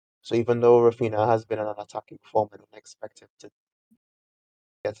 So even though Rafinha has been in an attacking form, I don't expect him to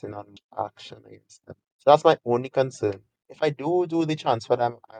get in on action against them. So that's my only concern. If I do the transfer that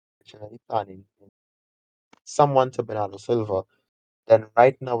I'm originally planning, someone to Bernardo Silva, then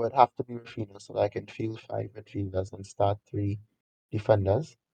right now it'd have to be Rafinha so that I can field 5 midfielders and start 3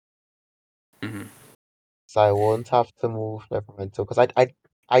 defenders. Hmm. So I won't have to move Livramento because I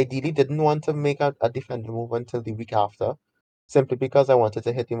ideally didn't want to make a defender move until the week after, simply because I wanted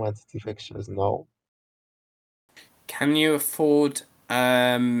to hit the Man City fixtures now. Can you afford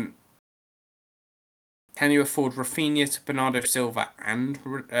Rafinha to Bernardo Silva and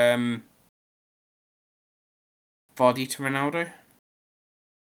Vardy to Ronaldo?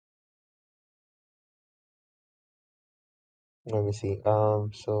 Let me see.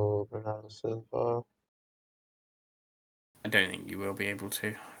 So Bernardo Silva. I don't think you will be able to.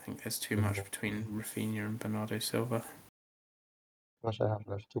 I think there's too much Mm, between Rafinha and Bernardo Silva. how much I have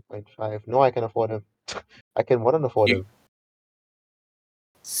left? 2.5. No, I can afford him. I can more than afford You, him.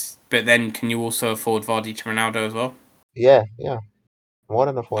 but then, can you also afford Vardy to Ronaldo as well? Yeah, yeah, more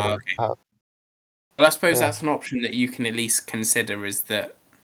than afford Oh, him. okay. Well, I suppose Yeah, that's an option that you can at least consider. Is that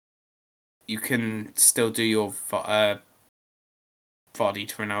you can still do your Vardy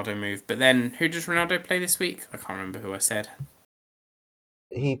to Ronaldo move, but then who does Ronaldo play this week? I can't remember who I said.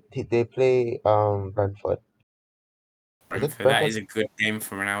 he they play Brentford. Is it Brentford. That Brentford? is a good game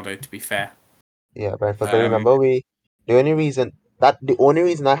for Ronaldo, to be fair. Yeah, Brentford. But Um, remember, the only reason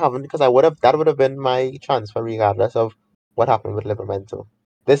I haven't, because that would have been my transfer regardless of what happened with Livermento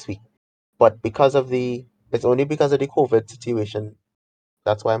this week. But it's only because of the COVID situation.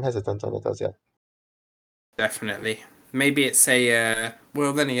 That's why I'm hesitant on it as yet. Definitely. Maybe it's a.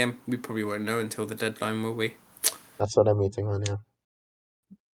 Well, then again, we probably won't know until the deadline, will we? That's what I'm waiting on. Yeah.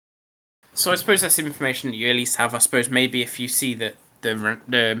 So I suppose that's information that you at least have. I suppose maybe if you see that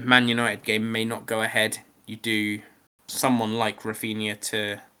the Man United game may not go ahead, you do someone like Rafinha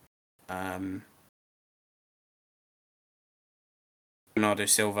to um, Bernardo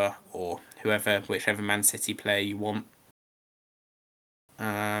Silva or whichever Man City player you want.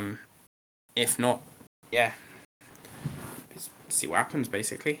 Um, if not, yeah, see what happens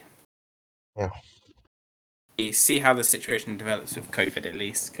basically. Yeah. You see how the situation develops with COVID at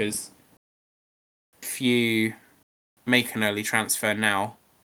least, because if you make an early transfer now,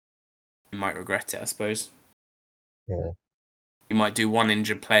 you might regret it. I suppose Yeah. you might do one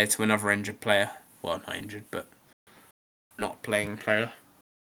injured player to another injured player. Well, not injured, but not playing player.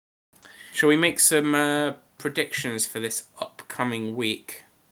 Shall we make some predictions for this upcoming week,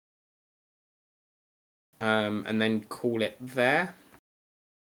 and then call it there?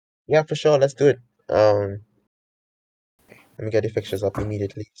 Yeah, for sure. Let's do it. Let me get the fixtures up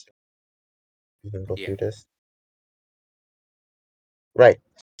immediately so we can go Yeah. through this. Right.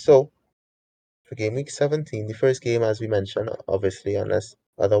 So for game week 17, the first game, as we mentioned, obviously, unless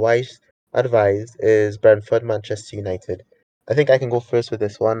otherwise advised, is Brentford Manchester United. I think I can go first with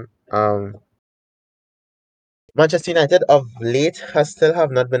this one. Manchester United of late has still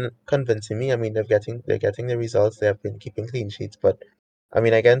have not been convincing me. I mean, they're getting the results. They have been keeping clean sheets, but I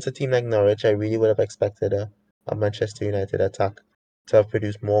mean, against a team like Norwich, I really would have expected a Manchester United attack to have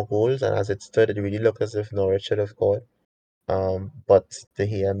produced more goals. And as it stood, it really looked as if Norwich should have scored. But De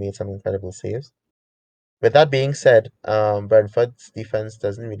Gea made some incredible saves. With that being said, Brentford's defense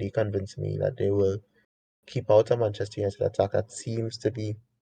doesn't really convince me that they will keep out a Manchester United attack. That seems to be,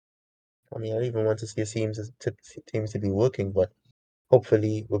 I mean, I don't even want to see seems to be working, but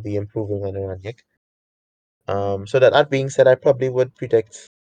hopefully will be improving on Ranić. So that being said, I probably would predict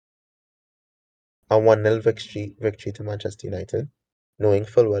a 1-0 victory to Manchester United, knowing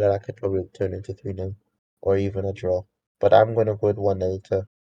full well that could probably turn into 3-0 or even a draw. But I'm gonna go with 1-0 to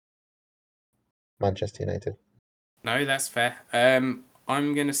Manchester United. No, that's fair. I'm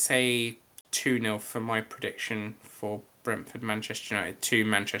gonna say 2-0 for my prediction for Brentford Manchester United to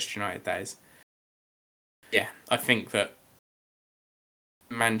Manchester United. That is. Yeah, I think that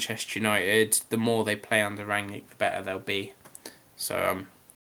Manchester United, the more they play under Rangnick, the better they'll be. So I'm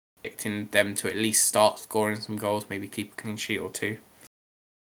predicting them to at least start scoring some goals, maybe keep a clean sheet or two.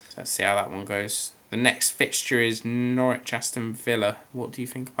 So let's see how that one goes. The next fixture is Norwich Aston Villa. What do you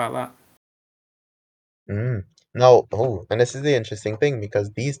think about that? Mm. Now, and this is the interesting thing because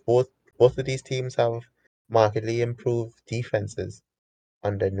these both of these teams have markedly improved defenses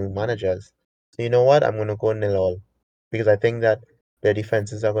under new managers. So you know what? I'm gonna go 0-0 because I think that their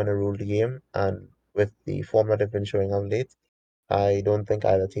defenses are gonna rule the game, and with the form that they've been showing of late, I don't think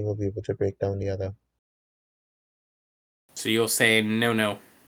either team will be able to break down the other. So you're saying no.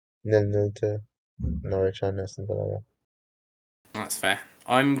 0-0 to Norwich and Aston Villa. That's fair.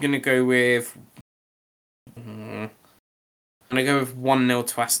 I'm gonna go with. I'm gonna go with 1-0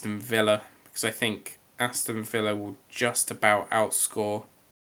 to Aston Villa because I think Aston Villa will just about outscore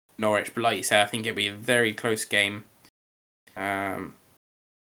Norwich. But like you said, I think it'll be a very close game. Um,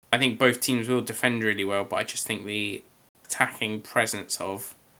 I think both teams will defend really well, but I just think the attacking presence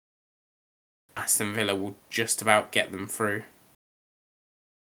of Aston Villa will just about get them through.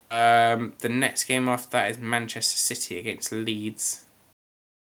 The next game after that is Manchester City against Leeds.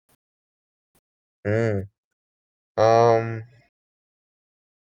 Mm. Um,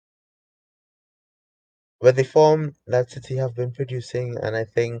 with the form that City have been producing, and I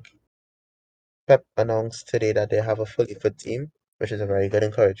think Pep announced today that they have a fully fit team, which is a very good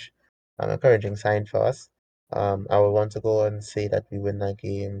encouraging sign for us. I would want to go and say that we win that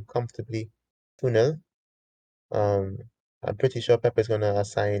game comfortably, 2-0. Um, I'm pretty sure Pep is going to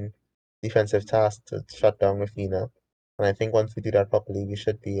assign defensive tasks to shut down Rafinha. And I think once we do that properly, we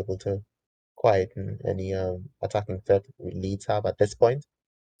should be able to quieten any attacking threat Leeds have at this point.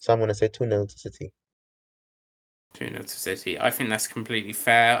 So I'm going to say 2-0 to City. 2-0 to City. I think that's completely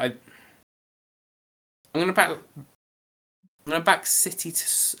fair. I'm gonna back City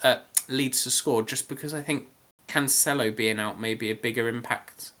to Leeds to score just because I think Cancelo being out may be a bigger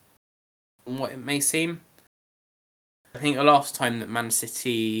impact than what it may seem. I think the last time that Man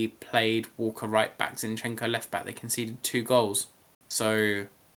City played Walker right back, Zinchenko left back, they conceded 2 goals. So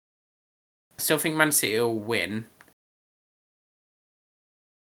I still think Man City will win.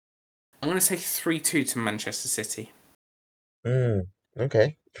 I'm going to say 3-2 to Manchester City.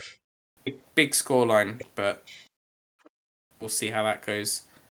 Okay. Big scoreline, but we'll see how that goes.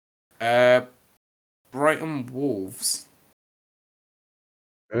 Brighton Wolves.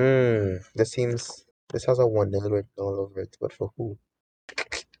 This has a 1-0 written all over it, but for who?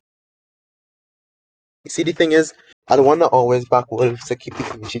 You see, the thing is, I don't want to always back Wolves to keep the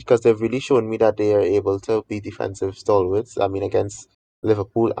clean sheet because they've really shown me that they are able to be defensive stalwarts. I mean, against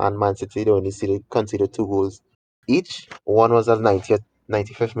Liverpool and Man City, they only conceded 2 goals each. One was a 90th,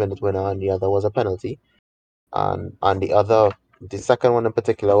 95th minute winner, and the other was a penalty. And the second one in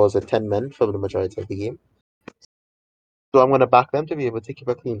particular, was a 10 men for the majority of the game. So I'm going to back them to be able to keep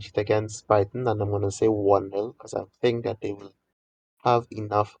a clean sheet against Brighton, and I'm going to say 1-0 because I think that they will have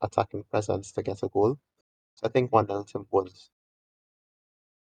enough attacking presence to get a goal. So I think 1-0 to Wolves.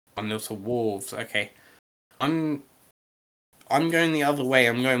 1-0 to Wolves. Okay. I'm going the other way.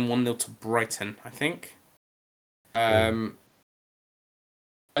 I'm going 1-0 to Brighton, I think. I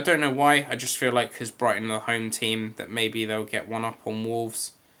don't know why. I just feel like because Brighton are the home team that maybe they'll get one up on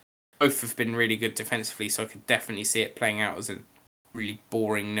Wolves. Both have been really good defensively, so I could definitely see it playing out as a really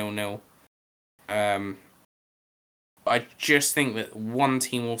boring 0-0. I just think that one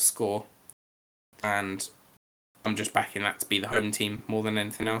team will score, and I'm just backing that to be the home team more than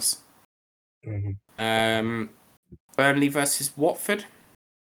anything else. Mm-hmm. Burnley versus Watford.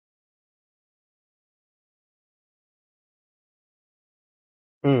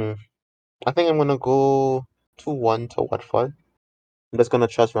 I think I'm gonna go 2-1 to Watford. I'm just gonna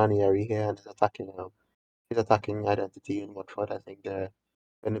trust Ranieri here and his attacking identity in Watford. I think they're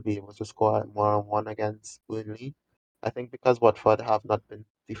gonna be able to score more on one against Burnley. I think because Watford have not been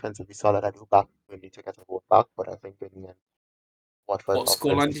defensively solid, I do back Burnley to get a vote back, but I think Burnley and Watford What offense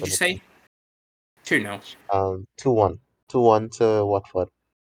scoreline is did you gonna say? 2-0. 2-1. 2-1 to Watford.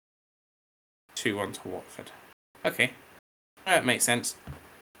 2-1 to Watford. Okay, that makes sense.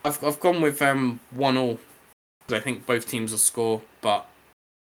 I've gone with 1-1 because I think both teams will score, but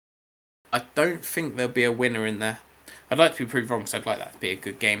I don't think there'll be a winner in there. I'd like to be proved wrong because I'd like that to be a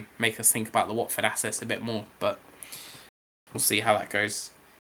good game, make us think about the Watford assets a bit more, but we'll see how that goes.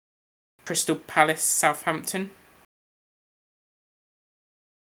 Crystal Palace, Southampton.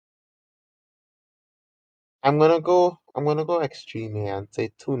 I'm gonna go extreme here and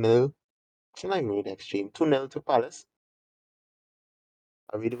say 2-0. It's not even really extreme. 2-0 to Palace.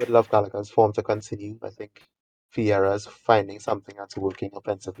 I really would love Gallagher's form to continue. I think Vieira's finding something that's working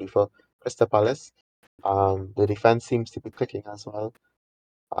offensively for Crystal Palace. The defense seems to be clicking as well.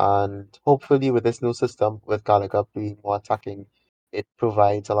 And hopefully with this new system, with Gallagher being more attacking, it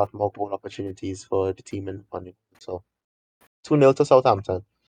provides a lot more goal opportunities for the team in money. So 2-0 to Southampton.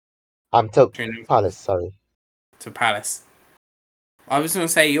 I'm to 2-0 Palace, sorry. to Palace. I was going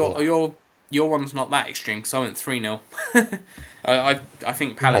to say Yeah. your one's not that extreme because I went 3-0. I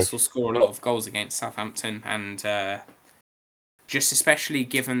think Palace will Nice. score a lot of goals against Southampton, and just especially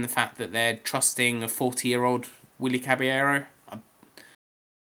given the fact that they're trusting a 40-year-old Willy Caballero.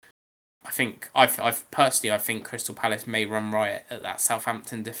 I think Crystal Palace may run riot at that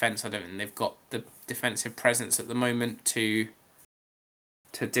Southampton defence. I don't think they've got the defensive presence at the moment to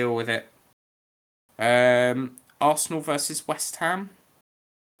deal with it. Arsenal versus West Ham.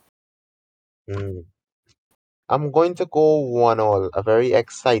 Mm. I'm going to go 1-1, a very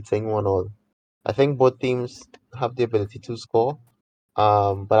exciting 1-1. I think both teams have the ability to score.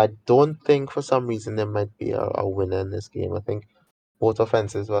 But I don't think for some reason there might be a winner in this game. I think both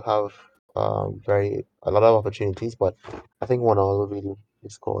offenses will have a lot of opportunities, but I think 1-1 will be the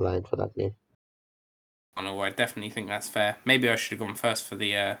score line for that game. I definitely think that's fair. Maybe I should have gone first for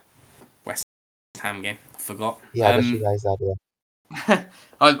the West Ham game. I forgot. Yeah, I just realized that. Yeah.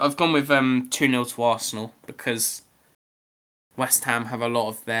 I've gone with 2-0 to Arsenal because West Ham have a lot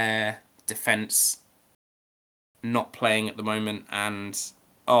of their defence not playing at the moment, and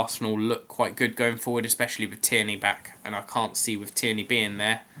Arsenal look quite good going forward, especially with Tierney back. And I can't see with Tierney being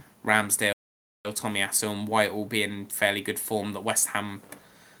there, Ramsdale Tomiyasu and White will be in fairly good form, that West Ham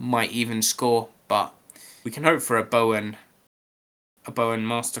might even score. But we can hope for a Bowen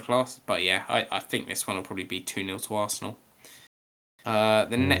masterclass. But yeah, I think this one will probably be 2-0 to Arsenal.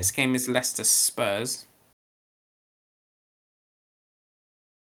 The next game is Leicester Spurs.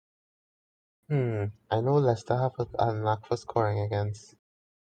 I know Leicester have a knack for scoring against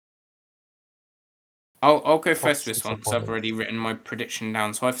I'll go top first with this six one because I've already opponents. written my prediction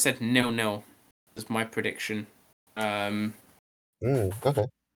down. So I've said 0-0 as my prediction. Okay.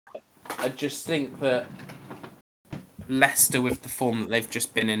 I just think that Leicester, with the form that they've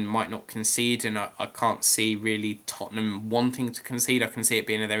just been in, might not concede, and I can't see really Tottenham wanting to concede. I can see it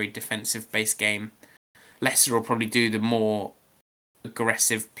being a very defensive-based game. Leicester will probably do the more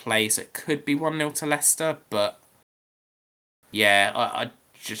aggressive plays. It could be 1-0 to Leicester, but yeah, I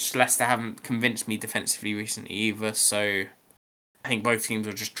just Leicester haven't convinced me defensively recently either, so I think both teams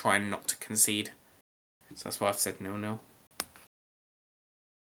are just trying not to concede. So that's why I've said 0-0. I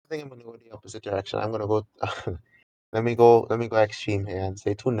think I'm gonna go the opposite direction. I'm gonna go let me go extreme here and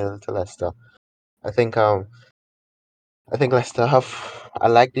say 2-0 to Leicester. I think Leicester I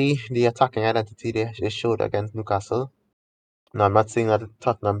like the attacking identity they showed against Newcastle. Now I'm not saying that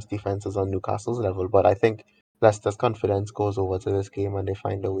Tottenham's defense is on Newcastle's level, but I think Leicester's confidence goes over to this game and they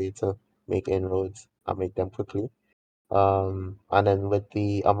find a way to make inroads and make them quickly. And then with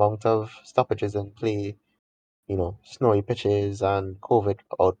the amount of stoppages in play, snowy pitches and COVID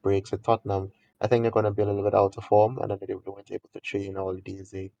outbreaks at Tottenham, I think they're going to be a little bit out of form, and then they weren't able to train all the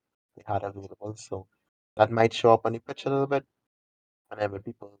days they had available. So that might show up on the pitch a little bit. And then with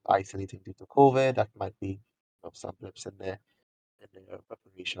people isolating due to COVID, that might be some blips in their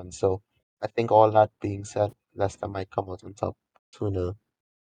preparation. So I think all that being said, Leicester might come out on top 2-0.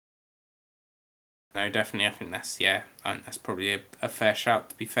 No, definitely. I think that's probably a fair shout.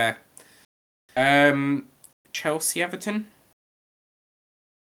 To be fair, Chelsea Everton.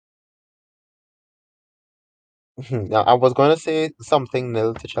 Now I was going to say something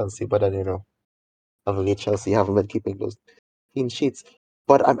nil to Chelsea, but I don't know. Obviously, Chelsea haven't been keeping those clean sheets.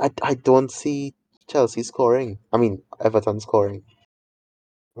 But I don't see Chelsea scoring. I mean, Everton scoring.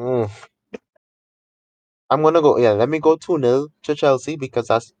 Mm. I'm gonna go. Yeah, let me go 2-0 to Chelsea because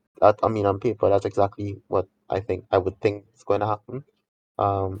that. I mean, on paper, that's exactly what I would think is going to happen.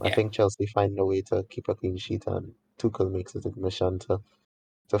 I Yeah, think Chelsea find a way to keep a clean sheet, and Tuchel makes it a mission to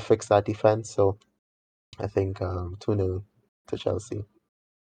fix that defense. So I think 2-0 to Chelsea.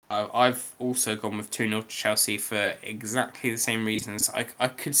 I've also gone with 2-0 to Chelsea for exactly the same reasons. I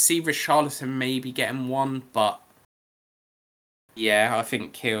could see Richarlison maybe getting one, but yeah, I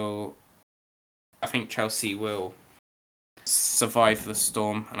think Chelsea will survive the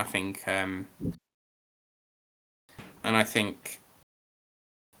storm, and I think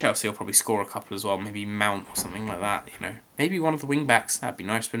Chelsea will probably score a couple as well. Maybe Mount or something like that. Maybe one of the wing backs. That'd be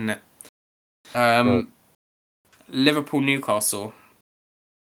nice, wouldn't it? Right. Liverpool Newcastle.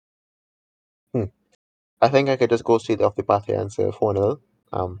 Hmm. I think I could just go straight off the bat here and say 4-0.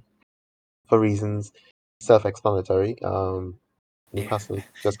 For reasons self-explanatory. Yeah, Newcastle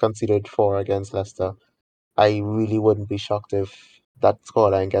just conceded four against Leicester. I really wouldn't be shocked if that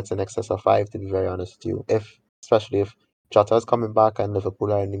scoreline gets in excess of five, to be very honest with you. Especially if Jota is coming back and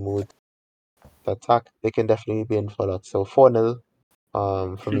Liverpool are in the mood to attack, they can definitely be in for that. So 4-0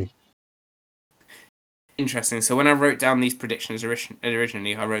 for me. interesting. So when I wrote down these predictions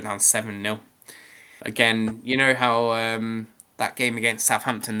originally, I wrote down 7-0. Again, you know how that game against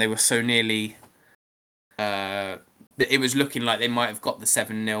Southampton, they were so nearly. It was looking like they might have got the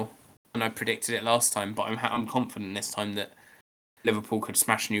 7-0 when I predicted it last time, but I'm confident this time that Liverpool could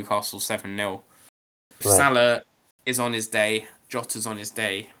smash Newcastle 7-0. If Right. Salah is on his day, Jota's on his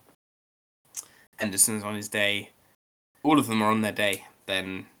day, Henderson's on his day, all of them are on their day,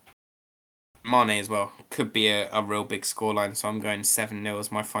 then Mane as well could be a real big scoreline. So I'm going 7-0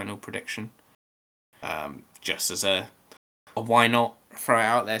 as my final prediction. Just as a why not throw it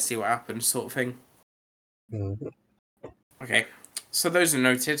out there, see what happens sort of thing. Mhm. Okay, so those are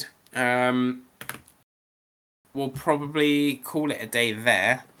noted. We'll probably call it a day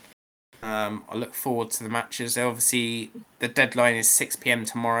there. I look forward to the matches. Obviously, the deadline is 6 p.m.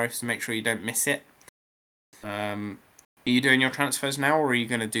 tomorrow, so make sure you don't miss it. Are you doing your transfers now, or are you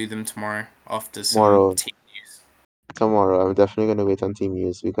going to do them tomorrow after some Tomorrow, team news? tomorrow, I'm definitely going to wait on team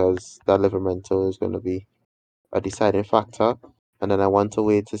news because that Livermento is going to be a deciding factor. And then I want to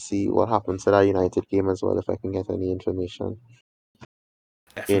wait to see what happens to that United game as well, if I can get any information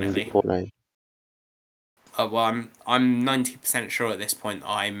in Definitely. before night. Well, I'm 90% sure at this point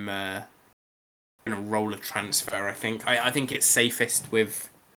I'm going to roll a transfer. I think it's safest with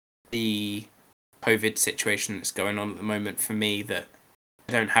the COVID situation that's going on at the moment for me, that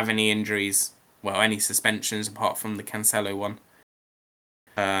I don't have any injuries, well, any suspensions apart from the Cancelo one.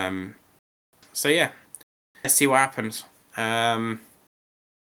 So yeah, let's see what happens.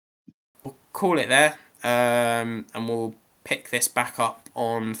 We'll call it there, and we'll pick this back up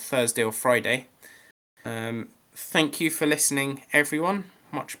on Thursday or Friday. Thank you for listening, everyone.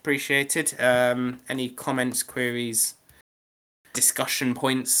 Much appreciated. Any comments, queries, discussion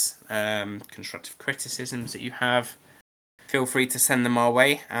points, constructive criticisms that you have, feel free to send them our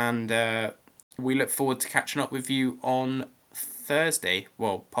way, and we look forward to catching up with you on Thursday,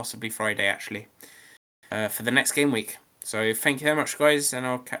 well, possibly Friday actually, for the next game week. So thank you very much, guys, and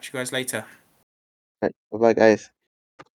I'll catch you guys later. Right. Bye-bye, guys.